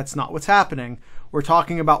virus. That's not what's happening. We're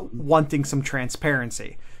talking about wanting some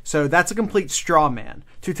transparency. So that's a complete straw man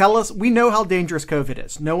to tell us we know how dangerous COVID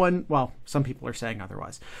is. No one, well, some people are saying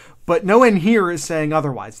otherwise, but no one here is saying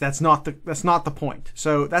otherwise. That's not the point.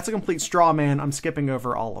 So that's a complete straw man. I'm skipping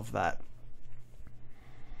over all of that.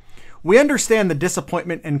 We understand the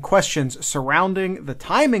disappointment and questions surrounding the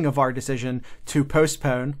timing of our decision to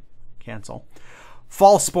postpone, cancel,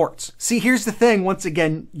 fall sports. See, here's the thing. Once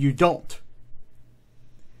again, you don't.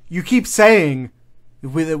 You keep saying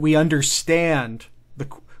that we understand the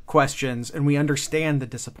questions and we understand the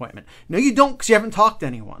disappointment. No, you don't, because you haven't talked to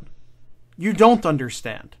anyone. You don't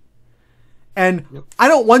understand. And yep. I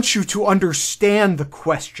don't want you to understand the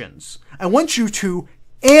questions. I want you to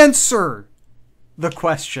answer the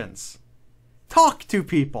questions. Talk to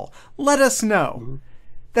people. Let us know. Mm-hmm.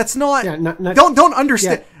 That's not, don't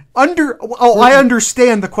understand. Yeah. I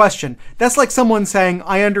understand the question. That's like someone saying,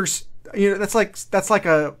 I understand. You know, that's like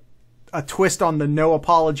a twist on the no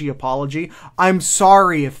apology. I'm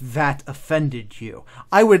sorry if that offended you.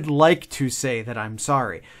 I would like to say that I'm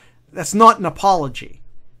sorry. That's not an apology.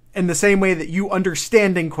 In the same way that you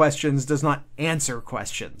understanding questions does not answer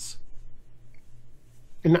questions.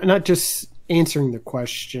 And not just answering the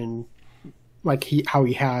question like how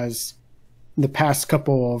he has in the past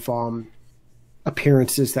couple of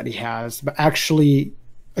appearances that he has, but actually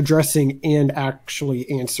addressing and actually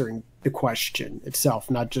answering the question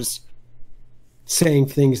itself, not just saying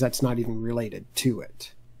things that's not even related to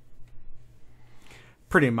it.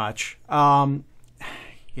 Pretty much.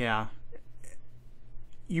 Yeah.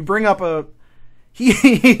 You bring up he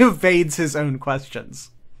evades his own questions.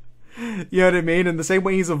 You know what I mean? In the same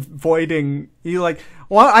way he's avoiding, well,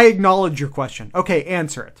 I acknowledge your question. Okay,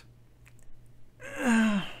 answer it.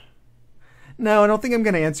 No, I don't think I'm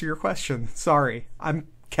going to answer your question. Sorry. I'm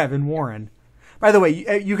Kevin Warren. By the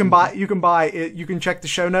way, you can check the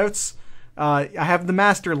show notes. I have the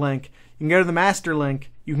master link. You can go to the master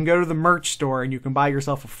link. You can go to the merch store and you can buy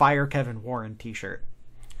yourself a Fire Kevin Warren t-shirt.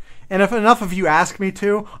 And if enough of you ask me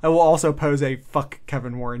to, I will also pose a Fuck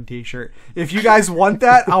Kevin Warren t-shirt. If you guys want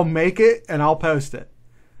that, I'll make it and I'll post it.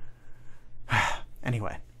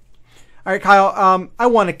 Anyway. All right, Kyle, I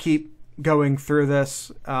want to keep going through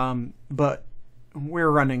this, but we're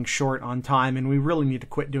running short on time and we really need to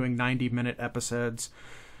quit doing 90-minute episodes.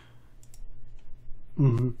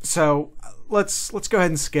 Mm-hmm. So let's go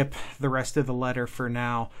ahead and skip the rest of the letter for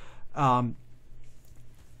now.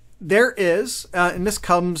 There is, and this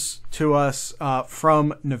comes to us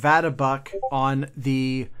from Nevada Buck on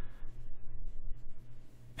the,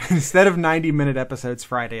 instead of 90-minute episodes,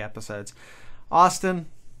 Friday episodes. Austin,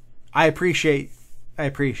 I appreciate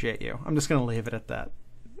you. I'm just going to leave it at that.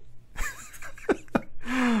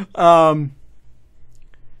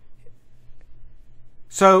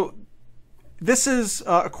 So this is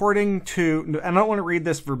according to, and I don't want to read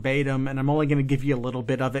this verbatim, and I'm only going to give you a little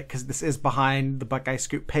bit of it because this is behind the Buckeye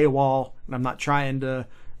Scoop paywall, and I'm not trying to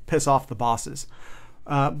piss off the bosses.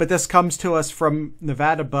 But this comes to us from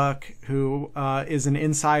Nevada Buck, who is an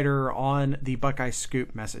insider on the Buckeye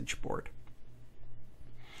Scoop message board.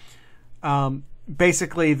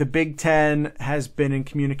 Basically, the Big Ten has been in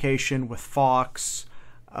communication with Fox.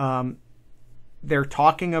 They're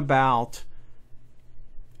talking about,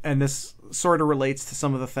 and this sort of relates to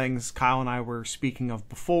some of the things Kyle and I were speaking of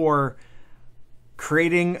before,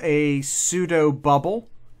 creating a pseudo bubble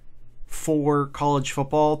for college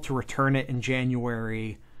football to return it in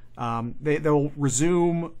January. They'll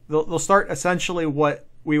start essentially what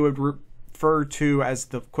we would refer to as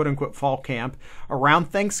the quote unquote fall camp around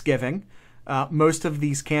Thanksgiving. Most of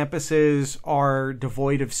these campuses are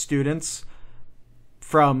devoid of students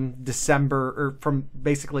from December, or from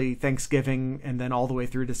basically Thanksgiving and then all the way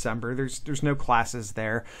through December. There's no classes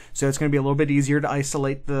there. So it's going to be a little bit easier to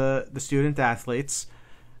isolate the student athletes.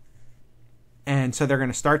 And so they're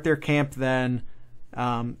going to start their camp then,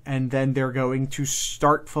 and then they're going to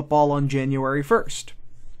start football on January 1st.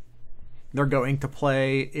 They're going to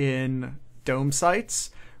play in dome sites.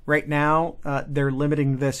 Right now, they're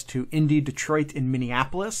limiting this to Indy, Detroit, and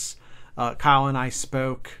Minneapolis. Kyle and I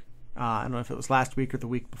spoke, I don't know if it was last week or the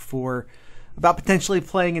week before, about potentially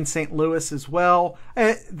playing in St. Louis as well.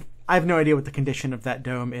 I have no idea what the condition of that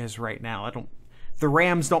dome is right now. The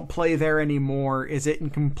Rams don't play there anymore. Is it in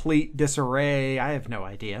complete disarray? I have no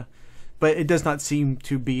idea. But it does not seem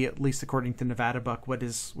to be, at least according to Nevada Buck, what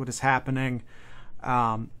is happening.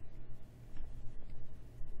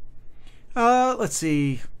 Let's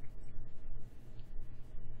see.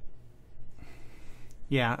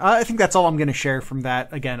 Yeah, I think that's all I'm going to share from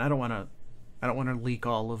that. Again, I don't want to leak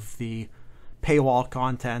all of the paywall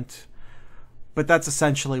content, but that's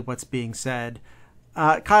essentially what's being said.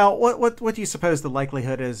 Kyle, what do you suppose the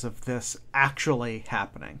likelihood is of this actually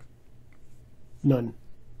happening? None.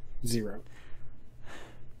 Zero.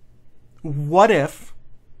 What if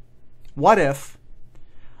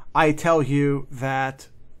I tell you that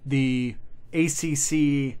the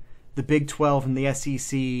ACC, the Big 12, and the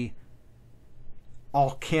SEC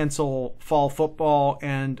all cancel fall football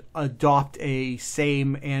and adopt a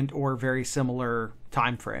same and or very similar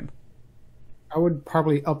time frame. I would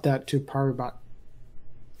probably up that to probably about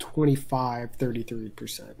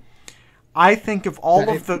 33%. I think if all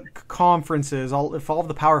of the conferences, if all of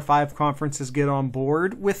the Power 5 conferences get on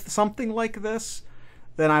board with something like this,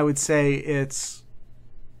 then I would say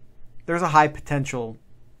there's a high potential.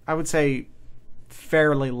 I would say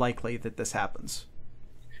fairly likely that this happens.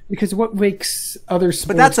 Because what makes other sports...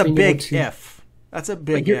 But that's a big if. That's a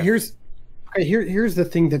big if. Here's the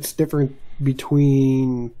thing that's different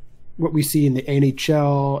between what we see in the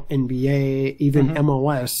NHL, NBA, even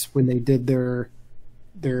MLS when they did their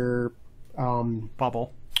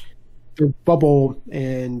bubble. Their bubble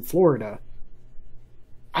in Florida.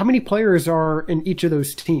 How many players are in each of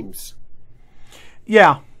those teams?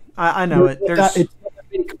 Yeah, I know it. It's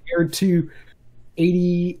compared to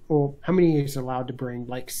 80, or how many is allowed to bring?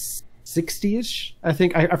 Like 60-ish? I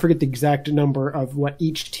think. I forget the exact number of what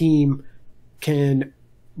each team can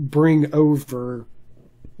bring over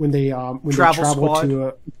when they travel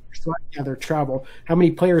to their travel. How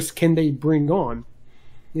many players can they bring on?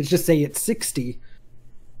 Let's just say it's 60.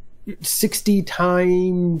 60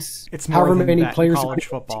 times it's more however than many that players in college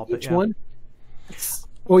football, each one.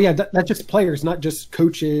 Well, yeah, that's just players, not just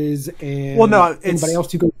coaches and anybody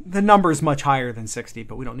else who goes. The number is much higher than 60,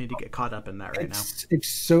 but we don't need to get caught up in that right now. It's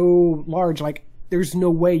so large. Like, there's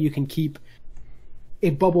no way you can keep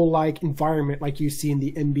a bubble-like environment like you see in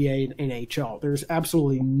the NBA and NHL. There's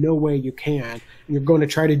absolutely no way you can. And you're going to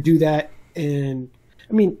try to do that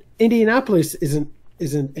Indianapolis isn't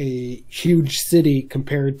a huge city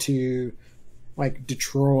compared to like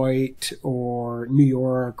Detroit or New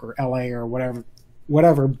York or LA or whatever,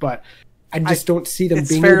 but I just don't see them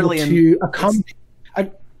being able to accommodate. I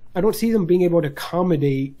don't see them being able to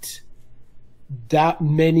accommodate that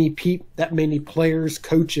many players,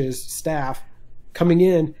 coaches, staff coming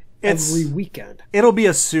in every weekend. It'll be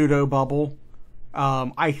a pseudo bubble.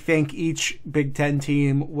 I think each Big Ten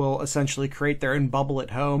team will essentially create their own bubble at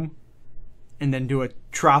home and then do a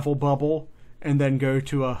travel bubble and then go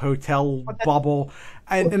to a hotel bubble.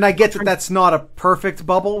 And I get that that's not a perfect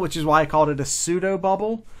bubble, which is why I called it a pseudo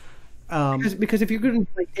bubble. Because if you're going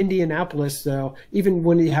to like Indianapolis, though, even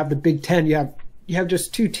when you have the Big Ten, you have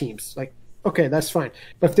just two teams. Like, okay, that's fine.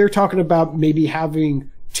 But if they're talking about maybe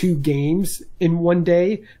having 2 games in one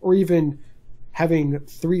day, or even having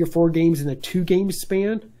 3 or 4 games in a 2-game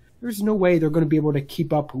span, there's no way they're going to be able to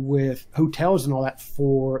keep up with hotels and all that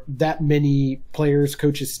for that many players,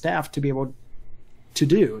 coaches, staff to be able to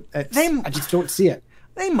do. I just don't see it.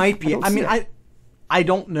 They might be. I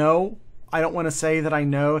don't know. I don't want to say that I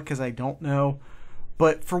know because I don't know.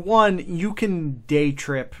 But for one, you can day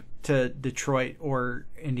trip to Detroit or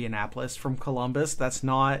Indianapolis from Columbus. That's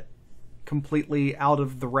not completely out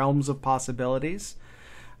of the realms of possibilities.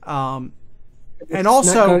 And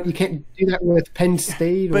also, you can't do that with Penn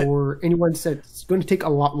State or anyone said it's going to take a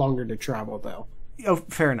lot longer to travel, though. Oh,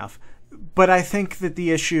 fair enough. But I think that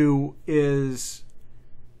the issue is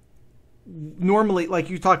normally, like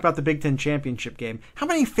you talked about the Big Ten championship game, how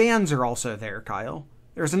many fans are also there, Kyle?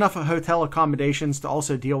 There's enough hotel accommodations to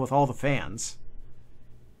also deal with all the fans.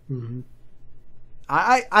 Mm-hmm.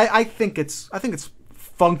 I think it's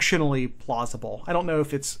functionally plausible. I don't know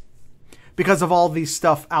if it's because of all these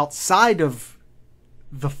stuff outside of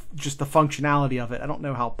just the functionality of it. I don't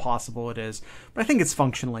know how possible it is, but I think it's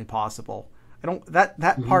functionally possible. That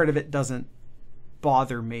mm-hmm. part of it doesn't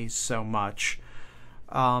bother me so much.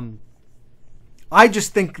 I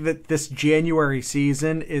just think that this January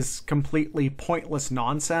season is completely pointless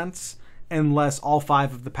nonsense unless all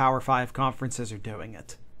 5 of the Power 5 conferences are doing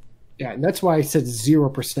it. Yeah, and that's why I said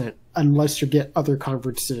 0% unless you get other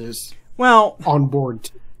conferences on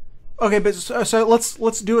board. Okay, but so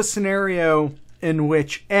let's do a scenario in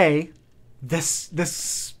which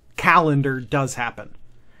this calendar does happen,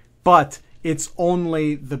 but it's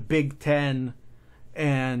only the Big Ten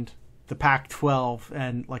and the Pac-12,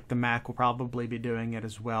 and like the MAC will probably be doing it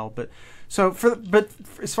as well. But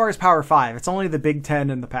as far as Power 5, it's only the Big Ten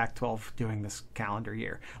and the Pac-12 doing this calendar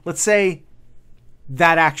year. Let's say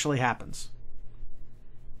that actually happens.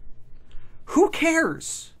 Who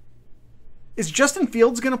cares? Is Justin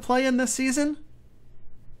Fields going to play in this season?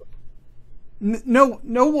 No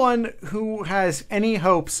one who has any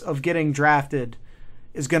hopes of getting drafted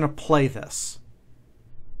is going to play this.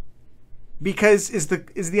 Because is the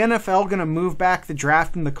NFL going to move back the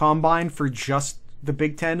draft and the combine for just the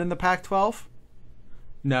Big Ten and the Pac-12?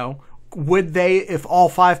 No. Would they if all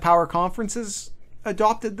 5 power conferences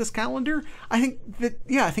adopted this calendar? I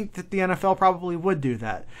think that the NFL probably would do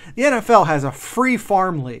that. The NFL has a free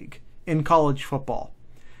farm league in college football.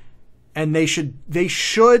 And they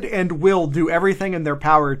should and will do everything in their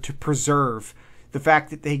power to preserve the fact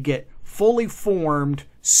that they get fully formed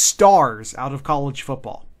stars out of college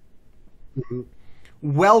football. Mm-hmm.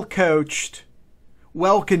 Well-coached,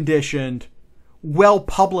 well-conditioned,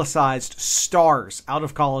 well-publicized stars out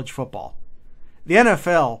of college football. The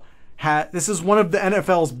NFL, this is one of the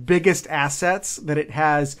NFL's biggest assets that it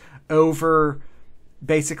has over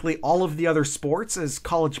basically all of the other sports, is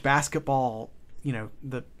college basketball. You know,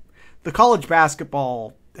 the college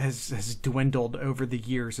basketball has dwindled over the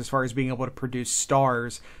years as far as being able to produce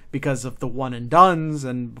stars because of the one and dones,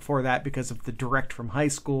 and before that because of the direct from high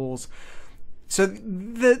schools. So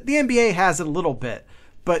the NBA has it a little bit,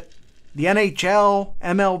 but the NHL,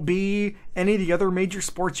 MLB, any of the other major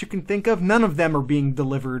sports you can think of, none of them are being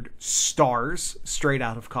delivered stars straight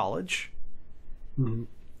out of college. Mm-hmm.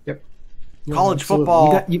 Yep. College absolutely.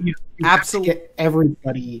 football, you absolutely have to get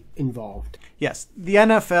everybody involved. Yes, the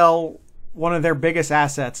NFL, one of their biggest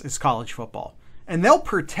assets is college football, and they'll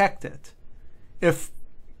protect it. If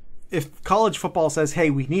college football says, "Hey,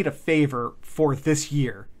 we need a favor for this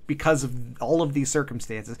year because of all of these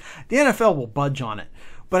circumstances," the NFL will budge on it.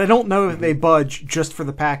 But I don't know if they budge just for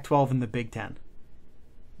the Pac-12 and the Big Ten.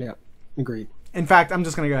 Yeah, agreed. In fact, I'm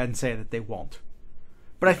just going to go ahead and say that they won't.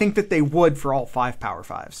 But I think that they would for all 5 Power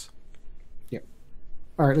 5s. Yeah.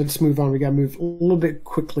 All right, let's move on. We got to move a little bit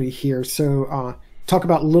quickly here. So talk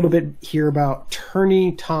about a little bit here about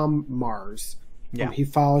Attorney Tom Mars. Yeah. He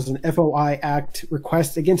files an FOI Act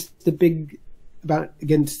request against the Big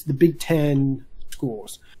Ten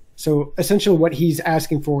schools. So essentially what he's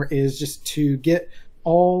asking for is just to get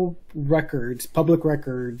all records, public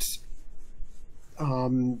records,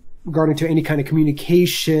 regarding to any kind of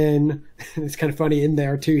communication. It's kind of funny in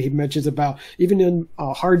there too. He mentions about even in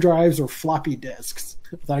hard drives or floppy disks.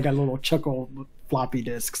 I got a little chuckle with floppy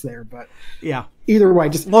disks there, but yeah. Either way,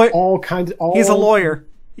 just all kinds. He's a lawyer.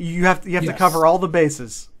 You have yes. to cover all the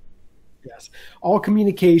bases. Yes, all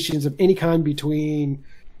communications of any kind between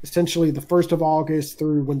essentially the 1st of August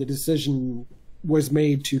through when the decision was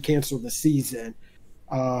made to cancel the season.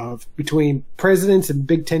 Between presidents and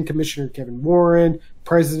Big Ten Commissioner Kevin Warren,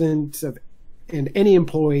 presidents of and any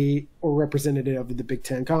employee or representative of the Big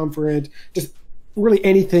Ten Conference, just really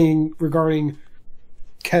anything regarding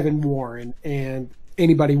Kevin Warren and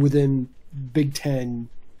anybody within Big Ten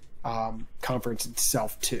Conference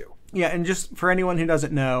itself too. Yeah, and just for anyone who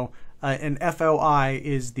doesn't know, an FOI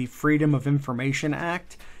is the Freedom of Information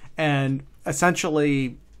Act, and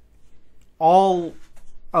essentially all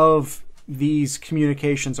of these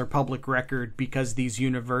communications are public record because these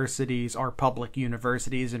universities are public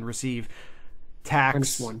universities and receive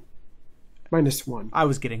tax. Minus one. I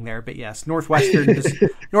was getting there, but yes,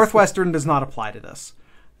 Northwestern does not apply to this,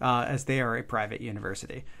 as they are a private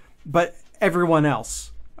university. But everyone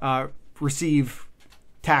else receive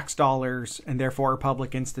tax dollars and therefore are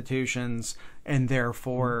public institutions, and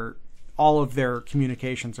therefore all of their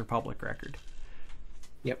communications are public record.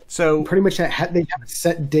 Yep. So pretty much they have a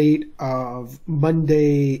set date of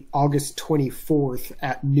Monday, August 24th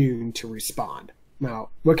at noon to respond. Now,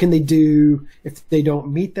 what can they do if they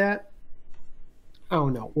don't meet that? I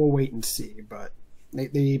don't know. We'll wait and see. But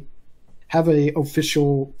they have a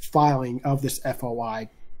official filing of this FOI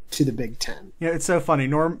to the Big Ten. Yeah, it's so funny.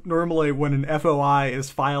 Normally when an FOI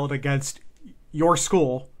is filed against your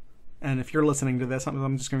school, and if you're listening to this,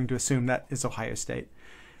 I'm just going to assume that is Ohio State.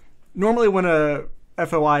 Normally when a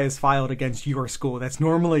FOI is filed against your school, that's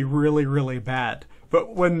normally really, really bad.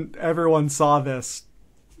 But when everyone saw this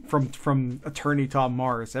from Attorney Tom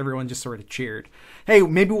Mars, everyone just sort of cheered. Hey,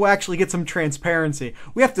 maybe we'll actually get some transparency.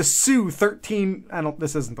 We have to sue 13...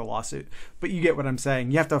 this isn't the lawsuit, but you get what I'm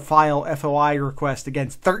saying. You have to file FOI request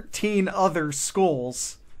against 13 other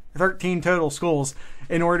schools, 13 total schools,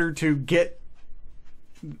 in order to get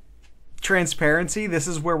transparency. This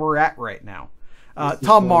is where we're at right now.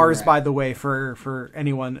 Tom Mars, by the way, for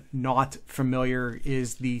anyone not familiar,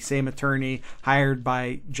 is the same attorney hired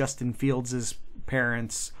by Justin Fields'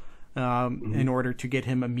 parents in order to get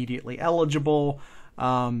him immediately eligible.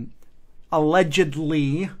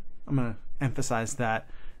 Allegedly, I'm going to emphasize that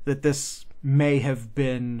this may have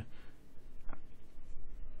been...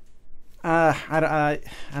 I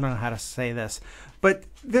don't know how to say this, but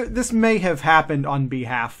this may have happened on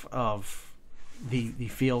behalf of the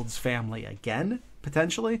Fields family again,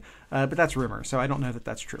 potentially, but that's rumor, so I don't know that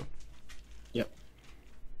that's true. Yep.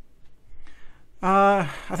 I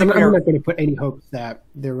think I'm not going to put any hopes that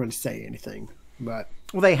they're going to say anything, but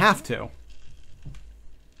well, they have to.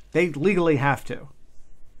 They legally have to.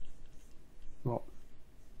 Well,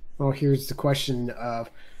 here's the question of: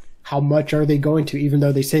 how much are they going to, even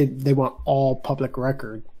though they say they want all public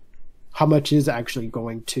record, how much is actually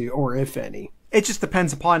going to, or if any? It just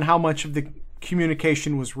depends upon how much of the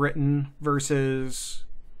communication was written versus...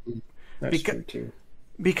 That's true too.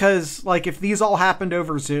 Because, like, if these all happened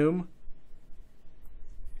over Zoom,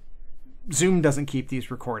 Zoom doesn't keep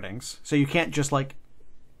these recordings. So you can't just, like,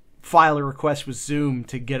 file a request with Zoom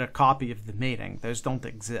to get a copy of the meeting. Those don't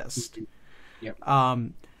exist. Yep.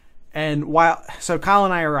 And so Kyle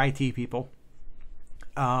and I are IT people.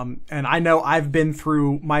 And I know I've been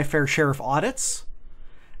through my fair share of audits.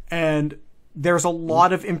 And there's a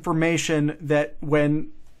lot of information that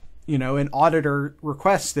when, you know, an auditor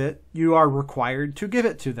requests it, you are required to give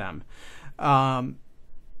it to them. And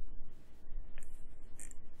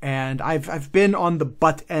I've been on the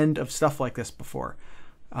butt end of stuff like this before.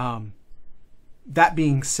 That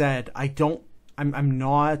being said, I'm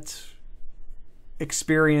not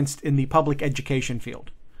experienced in the public education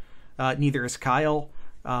field. Neither is Kyle.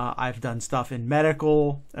 I've done stuff in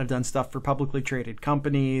medical. I've done stuff for publicly traded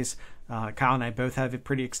companies. Kyle and I both have a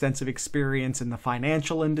pretty extensive experience in the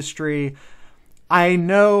financial industry. I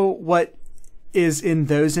know what is in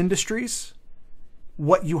those industries,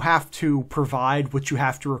 what you have to provide, what you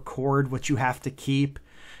have to record, what you have to keep.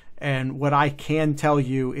 And what I can tell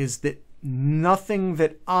you is that nothing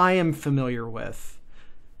that I am familiar with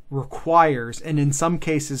requires, and in some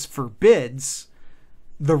cases forbids,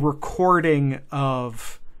 the recording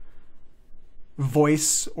of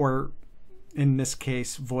voice, or in this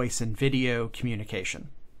case, voice and video communication.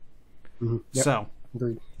 Mm-hmm. Yep. So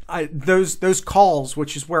Agreed. those calls,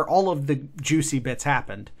 which is where all of the juicy bits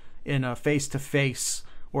happened in a face-to-face,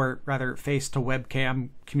 or rather face-to-webcam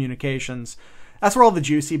communications, that's where all the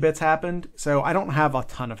juicy bits happened. So I don't have a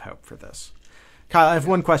ton of hope for this. Kyle, I have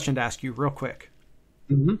one question to ask you real quick.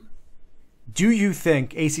 Mm-hmm. Do you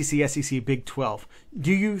think ACC, SEC, Big 12,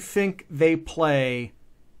 do you think they play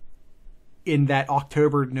in that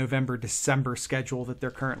October, November, December schedule that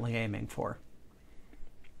they're currently aiming for?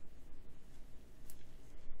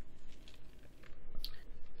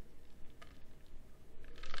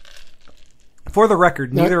 For the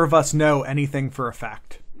record, neither of us know anything for a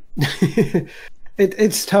fact.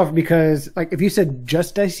 It's tough because, like, if you said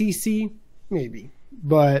just SEC, maybe,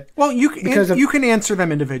 but well, you can answer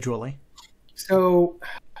them individually. So,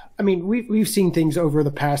 I mean, we've seen things over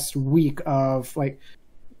the past week of, like,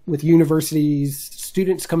 with universities,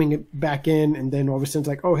 students coming back in, and then all of a sudden it's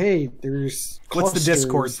like, oh, hey, there's what's the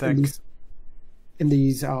Discord thing in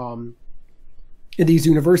these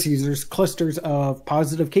universities? There's clusters of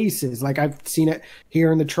positive cases. Like, I've seen it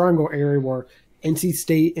here in the Triangle area where NC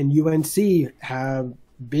State and UNC have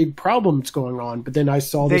big problems going on. But then I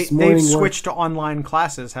saw this morning they've switched to online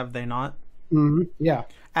classes, have they not? Mm-hmm, yeah.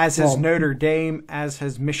 As has Notre Dame, as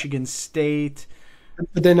has Michigan State.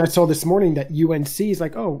 But then I saw this morning that UNC is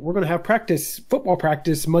like, oh, we're going to have football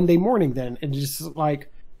practice Monday morning then. And just like,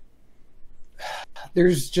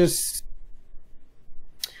 there's just,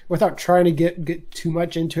 without trying to get too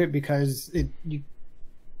much into it, because you're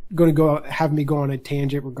going to have me go on a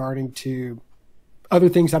tangent regarding to other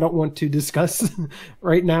things I don't want to discuss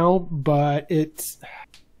right now. But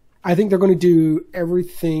I think they're going to do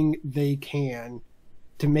everything they can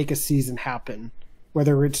to make a season happen,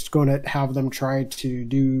 whether it's going to have them try to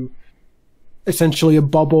do essentially a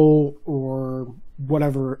bubble or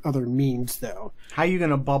whatever other means, though. How are you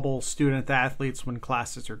going to bubble student athletes when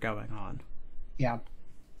classes are going on? Yeah.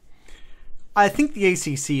 I think the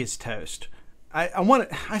ACC is toast.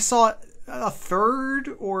 I saw a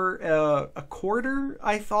third or a quarter.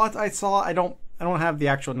 I saw. I don't have the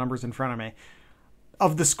actual numbers in front of me.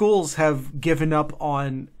 Of the schools have given up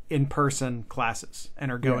on in-person classes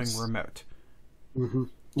and are going remote. Mm-hmm.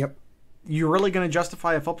 Yep. You're really going to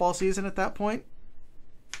justify a football season at that point?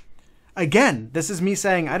 Again, this is me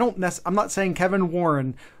saying I'm not saying Kevin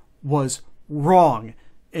Warren was wrong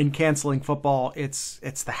in canceling football. It's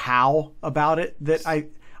the how about it that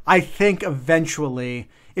I think eventually,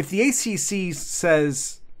 if the ACC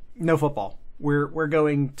says no football, we're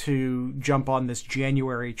going to jump on this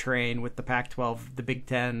January train with the Pac-12, the Big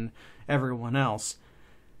Ten, everyone else.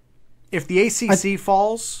 If the ACC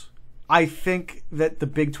falls, I think that the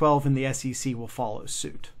Big 12 and the SEC will follow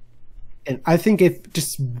suit. And I think if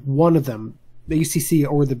just one of them, the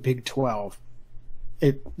ACC or the Big 12,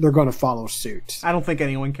 they're going to follow suit. I don't think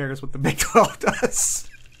anyone cares what the Big 12 does.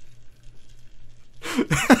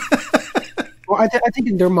 Well, I think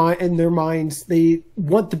in their minds, they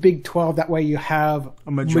want the Big 12. That way, you have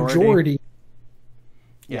a majority.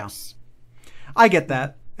 Yes, I get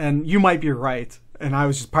that, and you might be right. And I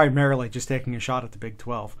was just primarily just taking a shot at the Big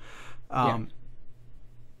 12.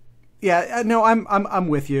 Yeah, no, I'm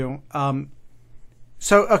with you.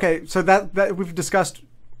 So that we've discussed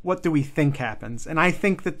what do we think happens, and I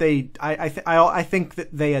think that I think that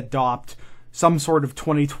they adopt some sort of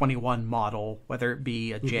 2021 model, whether it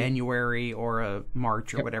be a January or a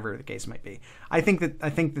March or whatever the case might be. I think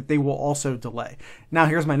that they will also delay. Now,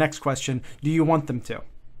 here's my next question: do you want them to?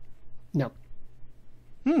 No.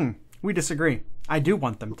 We disagree. I do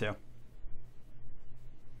want them to.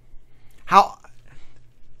 How?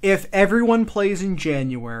 If everyone plays in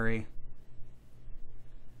January,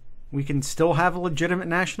 we can still have a legitimate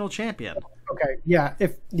national champion. Okay,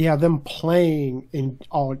 yeah. Them playing in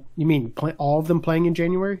all. You mean all of them playing in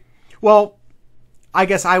January? Well, I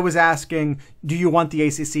guess I was asking: do you want the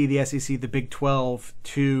ACC, the SEC, the Big 12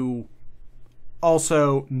 to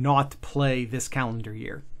also not play this calendar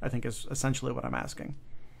year? I think is essentially what I'm asking.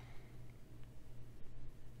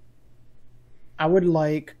 I would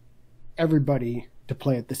like everybody to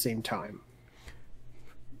play at the same time.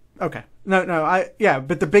 Okay.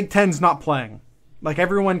 But the Big Ten's not playing. Like,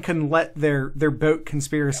 everyone can let their boat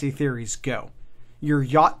conspiracy theories go. Your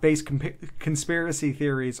yacht-based conspiracy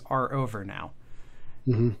theories are over now.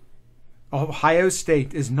 Mm-hmm. Ohio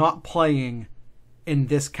State is not playing in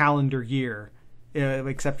this calendar year,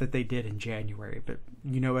 except that they did in January, but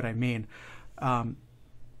you know what I mean.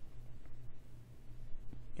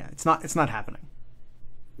 It's not happening.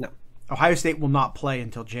 No. Ohio State will not play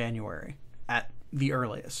until January at the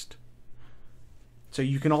earliest. So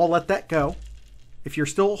you can all let that go. If you're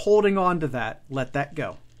still holding on to that, let that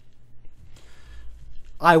go.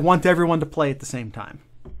 I want everyone to play at the same time.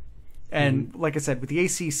 And like I said, with the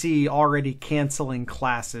ACC already canceling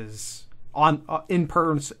classes on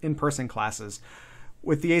in-person classes,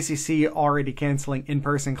 with the ACC already canceling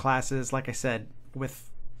in-person classes, like I said, with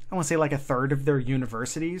I want to say like a third of their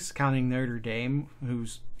universities, counting Notre Dame,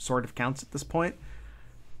 who's sort of counts at this point.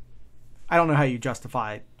 I don't know how you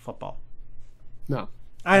justify football. No.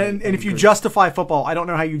 And if you justify football, I don't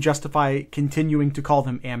know how you justify continuing to call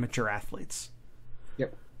them amateur athletes.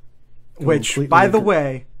 Yep. Which, by the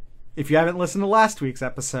way, if you haven't listened to last week's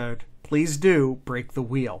episode, please do break the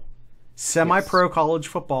wheel. Semi-pro college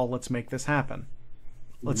football, let's make this happen.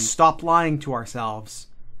 Let's stop lying to ourselves.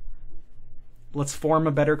 Let's form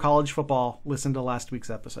a better college football. Listen to last week's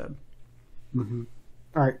episode. Mm-hmm.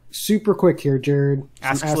 All right, super quick here, Jared.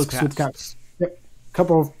 Ask Lucas. Yep.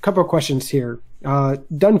 Couple of questions here.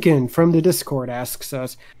 Duncan from the Discord asks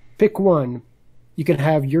us, pick one. You can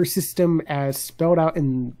have your system as spelled out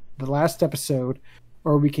in the last episode,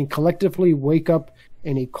 or we can collectively wake up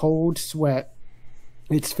in a cold sweat.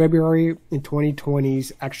 It's February in 2020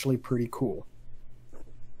 is actually pretty cool.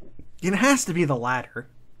 It has to be the latter.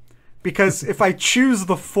 Because if I choose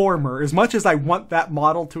the former, as much as I want that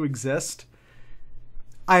model to exist,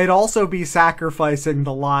 I'd also be sacrificing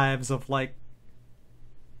the lives of, like,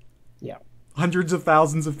 hundreds of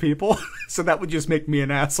thousands of people. So that would just make me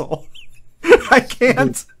an asshole. I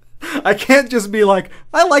can't just be like,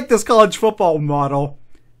 I like this college football model.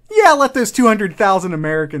 Yeah, let those 200,000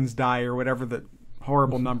 Americans die, or whatever the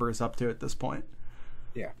horrible number is up to at this point.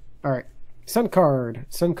 Yeah. All right.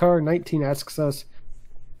 Suncard 19 asks us,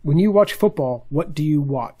 when you watch football, what do you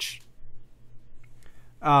watch?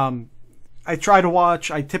 I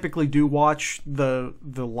typically do watch the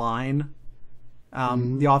line,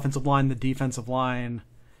 the offensive line, the defensive line.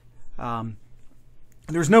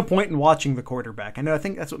 There's no point in watching the quarterback. I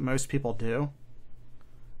think that's what most people do.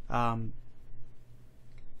 But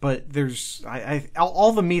there's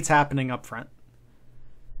all the meat's happening up front.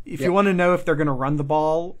 If you want to know if they're going to run the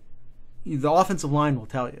ball, the offensive line will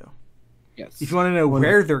tell you. Yes. If you want to know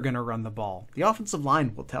where they're going to run the ball, the offensive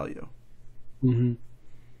line will tell you. Mm-hmm.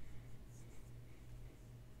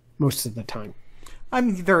 Most of the time. I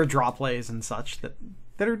mean, there are draw plays and such that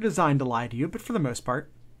are designed to lie to you, but for the most part.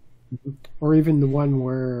 Or even the one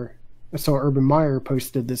where I saw Urban Meyer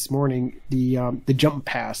posted this morning, the jump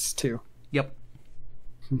pass too. Yep.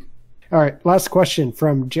 All right, last question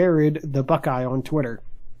from Jared the Buckeye on Twitter,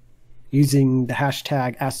 using the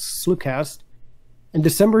hashtag AskSlewcast. In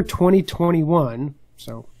December 2021,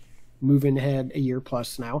 so moving ahead a year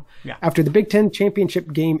plus now, after the Big Ten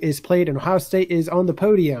championship game is played and Ohio State is on the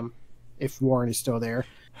podium, if Warren is still there,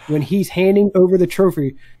 when he's handing over the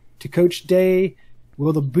trophy to Coach Day,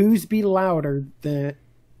 will the boos be louder than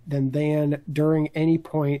during any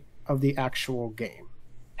point of the actual game?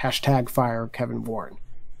 Hashtag fire Kevin Warren.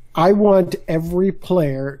 I want every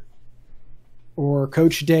player or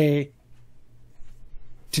Coach Day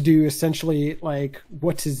to do essentially like,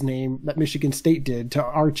 what's his name, that Michigan State did to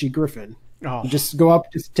Archie Griffin. Oh. Just go up,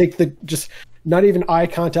 not even eye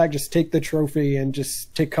contact, just take the trophy and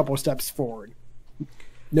just take a couple of steps forward.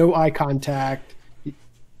 No eye contact.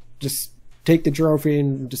 Just take the trophy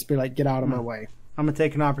and just be like, get out of my way. I'm going to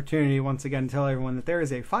take an opportunity once again to tell everyone that there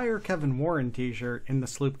is a Fire Kevin Warren t-shirt in the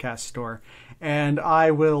Sloopcast store, and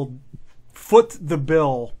I will foot the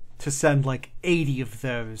bill to send like 80 of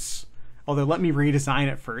those. Although let me redesign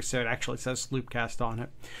it first so it actually says Sloopcast on it.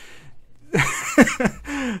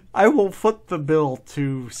 I will foot the bill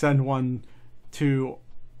to send one to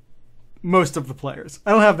most of the players.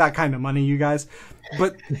 I don't have that kind of money, you guys,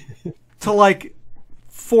 but to like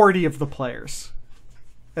 40 of the players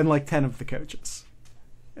and like 10 of the coaches.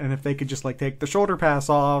 And if they could just like take the shoulder pass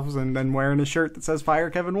off and then wearing a shirt that says Fire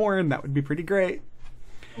Kevin Warren, that would be pretty great.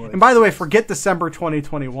 And by the way, forget December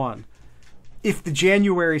 2021. If the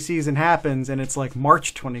January season happens and it's like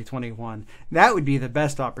March 2021, that would be the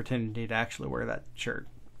best opportunity to actually wear that shirt.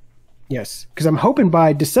 Yes, because I'm hoping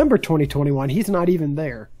by December 2021, he's not even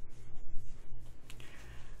there.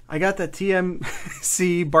 I got that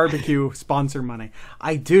TMC barbecue sponsor money.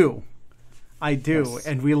 I do. Yes.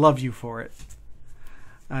 And we love you for it.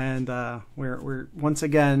 And we're once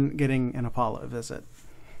again getting an Apollo visit.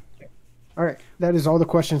 All right, that is all the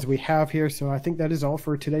questions we have here, so I think that is all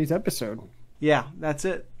for today's episode. Yeah, that's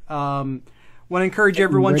it. Want to encourage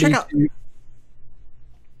everyone, check out...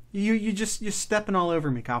 You're stepping all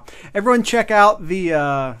over me, Kyle. Everyone check out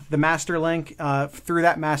the master link. Through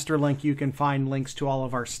that master link, you can find links to all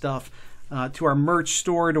of our stuff, to our merch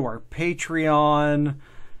store, to our Patreon,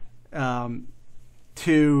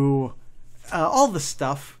 to all the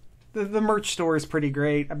stuff. The merch store is pretty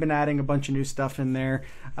great. I've been adding a bunch of new stuff in there.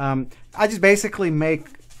 I just basically make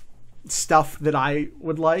stuff that I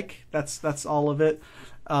would like. That's all of it.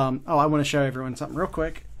 I want to show everyone something real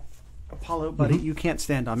quick. Apollo, buddy, you can't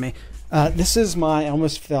stand on me. This is my, I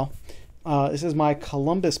almost fell. This is my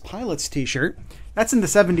Columbus Pilots t-shirt. That's in the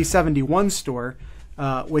 7071 store,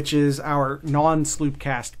 which is our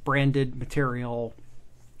non-Sloopcast branded material,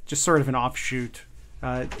 just sort of an offshoot.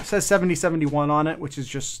 It says 7071 on it, which is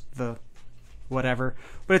just the whatever,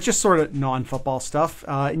 but it's just sort of non-football stuff.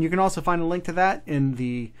 And you can also find a link to that in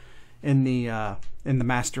the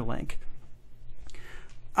master link.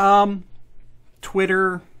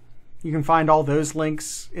 Twitter, you can find all those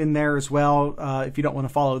links in there as well. If you don't want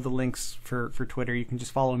to follow the links for Twitter, you can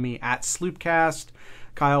just follow me at Sloopcast.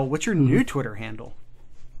 Kyle, what's your new Twitter handle?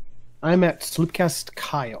 I'm at Sloopcast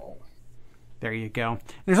Kyle. There you go.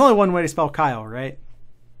 There's only one way to spell Kyle, right?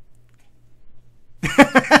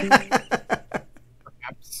 Perhaps.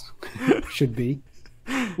 Should be.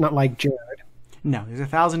 Not like Jared. No, there's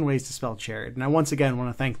 1,000 ways to spell Jared. And I once again want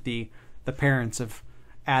to thank the parents of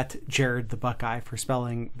at Jared the Buckeye for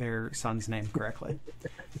spelling their son's name correctly.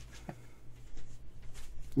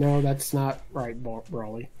 No, that's not right,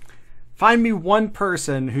 Brawley. Find me one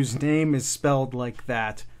person whose name is spelled like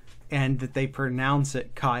that and that they pronounce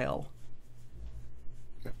it Kyle.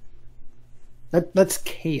 That's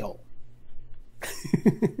Kale.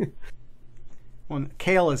 Well,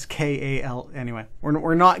 Kale is K-A-L. Anyway,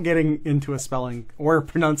 we're not getting into a spelling or a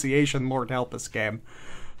pronunciation Lord help us game.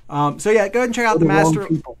 So yeah, go ahead and check out the master.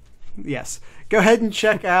 Yes, go ahead and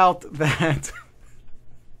check out that.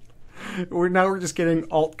 We're just getting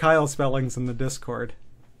alt Kyle spellings in the Discord.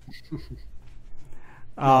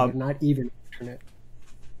 Not even internet.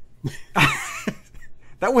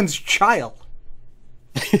 That one's child.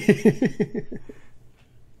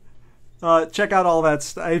 Check out all that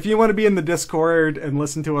stuff. If you want to be in the Discord and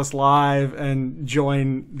listen to us live and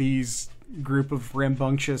join these group of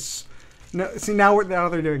rambunctious... No, see, now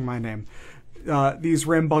they're doing my name. These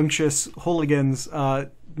rambunctious hooligans,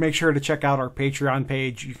 make sure to check out our Patreon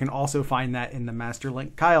page. You can also find that in the master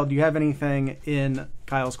link. Kyle, do you have anything in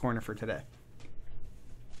Kyle's Corner for today?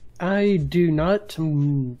 I do not.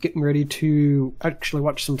 I'm getting ready to actually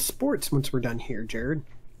watch some sports once we're done here, Jared.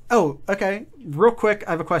 Oh, okay. Real quick,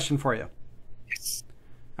 I have a question for you. Yes.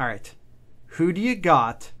 All right. Who do you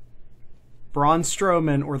got, Braun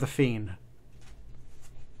Strowman or The Fiend?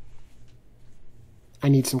 I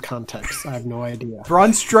need some context. I have no idea. Braun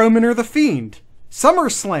Strowman or The Fiend?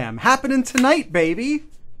 SummerSlam happening tonight, baby.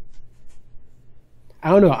 I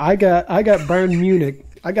don't know. I got Bayern Munich.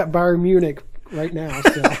 I got Bayern Munich right now.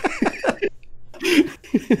 So.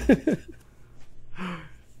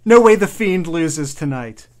 No way The Fiend loses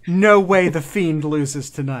tonight. No way The Fiend loses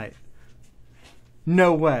tonight.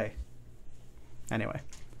 No way. Anyway,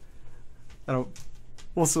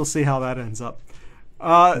 we'll still see how that ends up.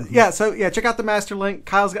 Check out the master link.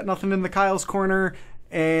 Kyle's got nothing in the Kyle's Corner,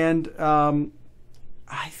 and I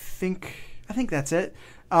think that's it.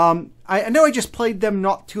 I know I just played them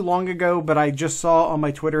not too long ago, but I just saw on my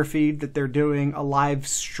Twitter feed that they're doing a live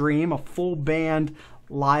stream, a full band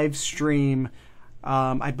live stream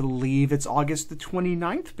I believe it's August the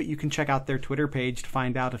 29th, but you can check out their Twitter page to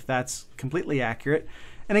find out if that's completely accurate.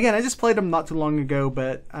 And again, I just played them not too long ago,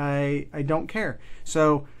 but I don't care.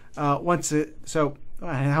 So I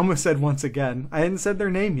almost said once again. I hadn't said their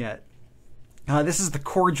name yet. This is the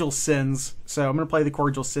Cordial Sins. So I'm going to play the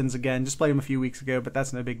Cordial Sins again. Just played them a few weeks ago, but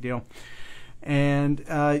that's no big deal. And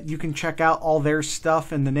you can check out all their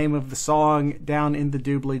stuff and the name of the song down in the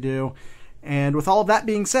doobly-doo. And with all of that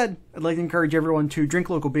being said, I'd like to encourage everyone to drink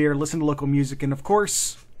local beer, listen to local music, and of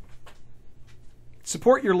course,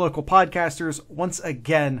 support your local podcasters. Once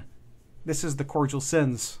again, this is the Cordial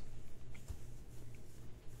Sins.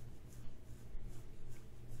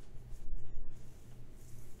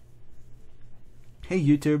 Hey,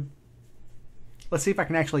 YouTube. Let's see if I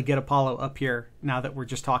can actually get Apollo up here now that we're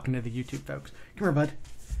just talking to the YouTube folks. Come here, bud.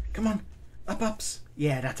 Come on. Ups.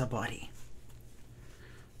 Yeah, that's a buddy.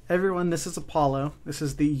 Everyone, this is Apollo. This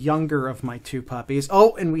is the younger of my two puppies.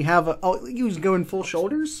 Oh, and we have he was going full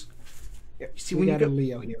shoulders? Yeah, see, we got a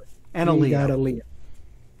Leo here. And a Leo. We got a Leo.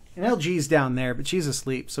 And LG's down there, but she's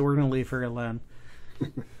asleep, so we're going to leave her alone. All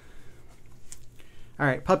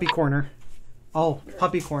right, puppy corner. Oh,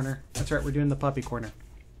 puppy corner. That's right, we're doing the puppy corner.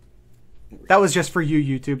 That was just for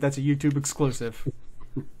you, YouTube. That's a YouTube exclusive.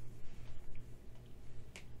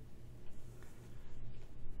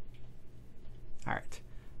 All right,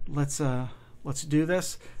 let's do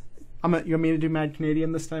this. You want me to do Mad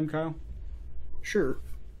Canadian this time, Kyle? Sure.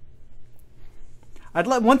 I'd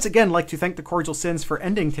once again like to thank the Cordial Sins for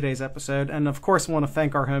ending today's episode, and of course I want to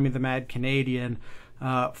thank our homie, the Mad Canadian,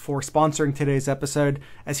 for sponsoring today's episode,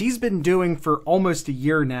 as he's been doing for almost a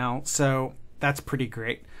year now, so that's pretty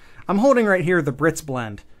great. I'm holding right here the Brits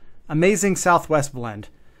blend. Amazing Southwest blend.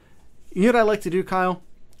 You know what I like to do, Kyle?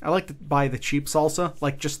 I like to buy the cheap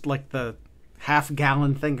salsa, just like the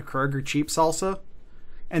half-gallon thing of Kroger cheap salsa,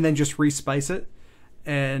 and then just respice it.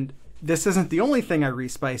 And this isn't the only thing I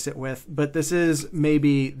respice it with, but this is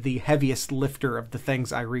maybe the heaviest lifter of the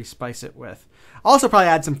things I respice it with. I'll also probably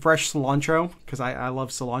add some fresh cilantro, because I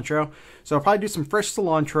love cilantro. So I'll probably do some fresh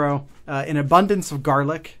cilantro, an abundance of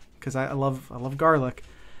garlic, because I love garlic.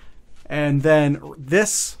 And then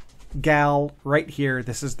this gal right here,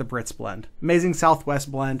 this is the Brits blend. Amazing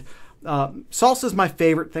Southwest blend. Salsa is my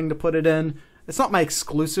favorite thing to put it in. It's not my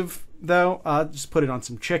exclusive, though. Just put it on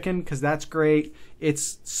some chicken, because that's great.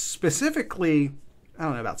 It's specifically, I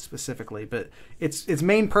don't know about specifically, but its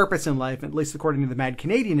main purpose in life, at least according to the Mad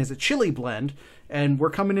Canadian, is a chili blend. And we're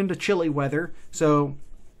coming into chili weather, so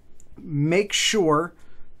make sure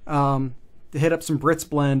to hit up some Brits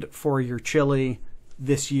blend for your chili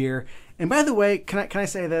this year. And by the way, can I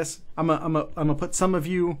say this? I'm gonna put some of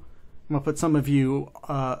you up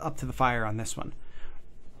to the fire on this one.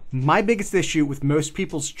 My biggest issue with most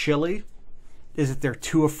people's chili is that they're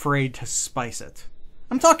too afraid to spice it.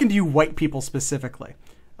 I'm talking to you white people specifically,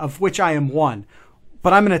 of which I am one.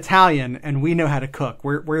 But I'm an Italian, and we know how to cook.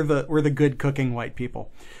 We're the good cooking white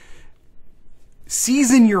people.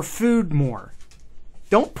 Season your food more.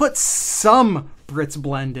 Don't put some Brits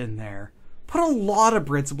blend in there. Put a lot of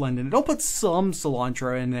Brits blend in it. Don't put some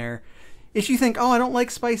cilantro in there. If you think, oh, I don't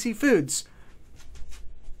like spicy foods.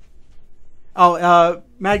 Oh,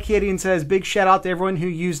 Mad Canadian says, big shout out to everyone who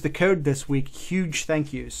used the code this week. Huge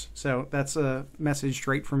thank yous. So that's a message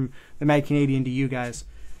straight from the Mad Canadian to you guys.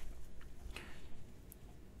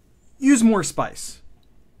 Use more spice.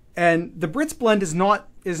 And the Brits blend is not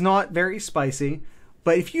very spicy,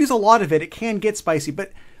 but if you use a lot of it, it can get spicy.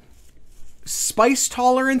 But spice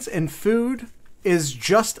tolerance in food is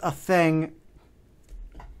just a thing.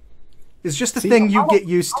 Is just a thing you get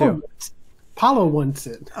used to. Apollo wants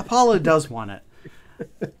it. Apollo does want it.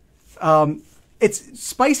 It's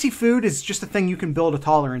spicy food is just a thing you can build a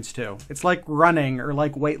tolerance to. It's like running or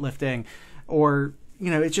like weightlifting, or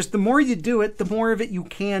it's just the more you do it, the more of it you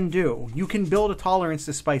can do. You can build a tolerance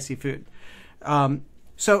to spicy food.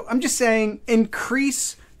 So I'm just saying,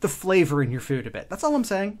 increase the flavor in your food a bit. That's all I'm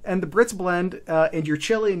saying. And the Brits blend and your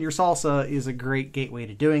chili and your salsa is a great gateway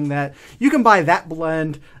to doing that. You can buy that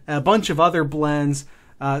blend, a bunch of other blends,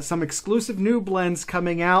 some exclusive new blends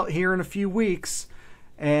coming out here in a few weeks.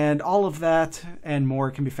 And all of that and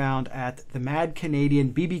more can be found at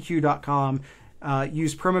themadcanadianbbq.com.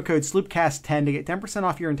 Use promo code SloopCast10 to get 10%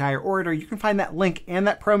 off your entire order. You can find that link and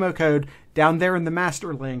that promo code down there in the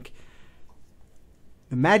master link.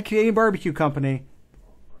 The Mad Canadian Barbecue Company.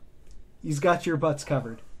 He's got your butts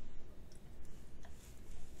covered.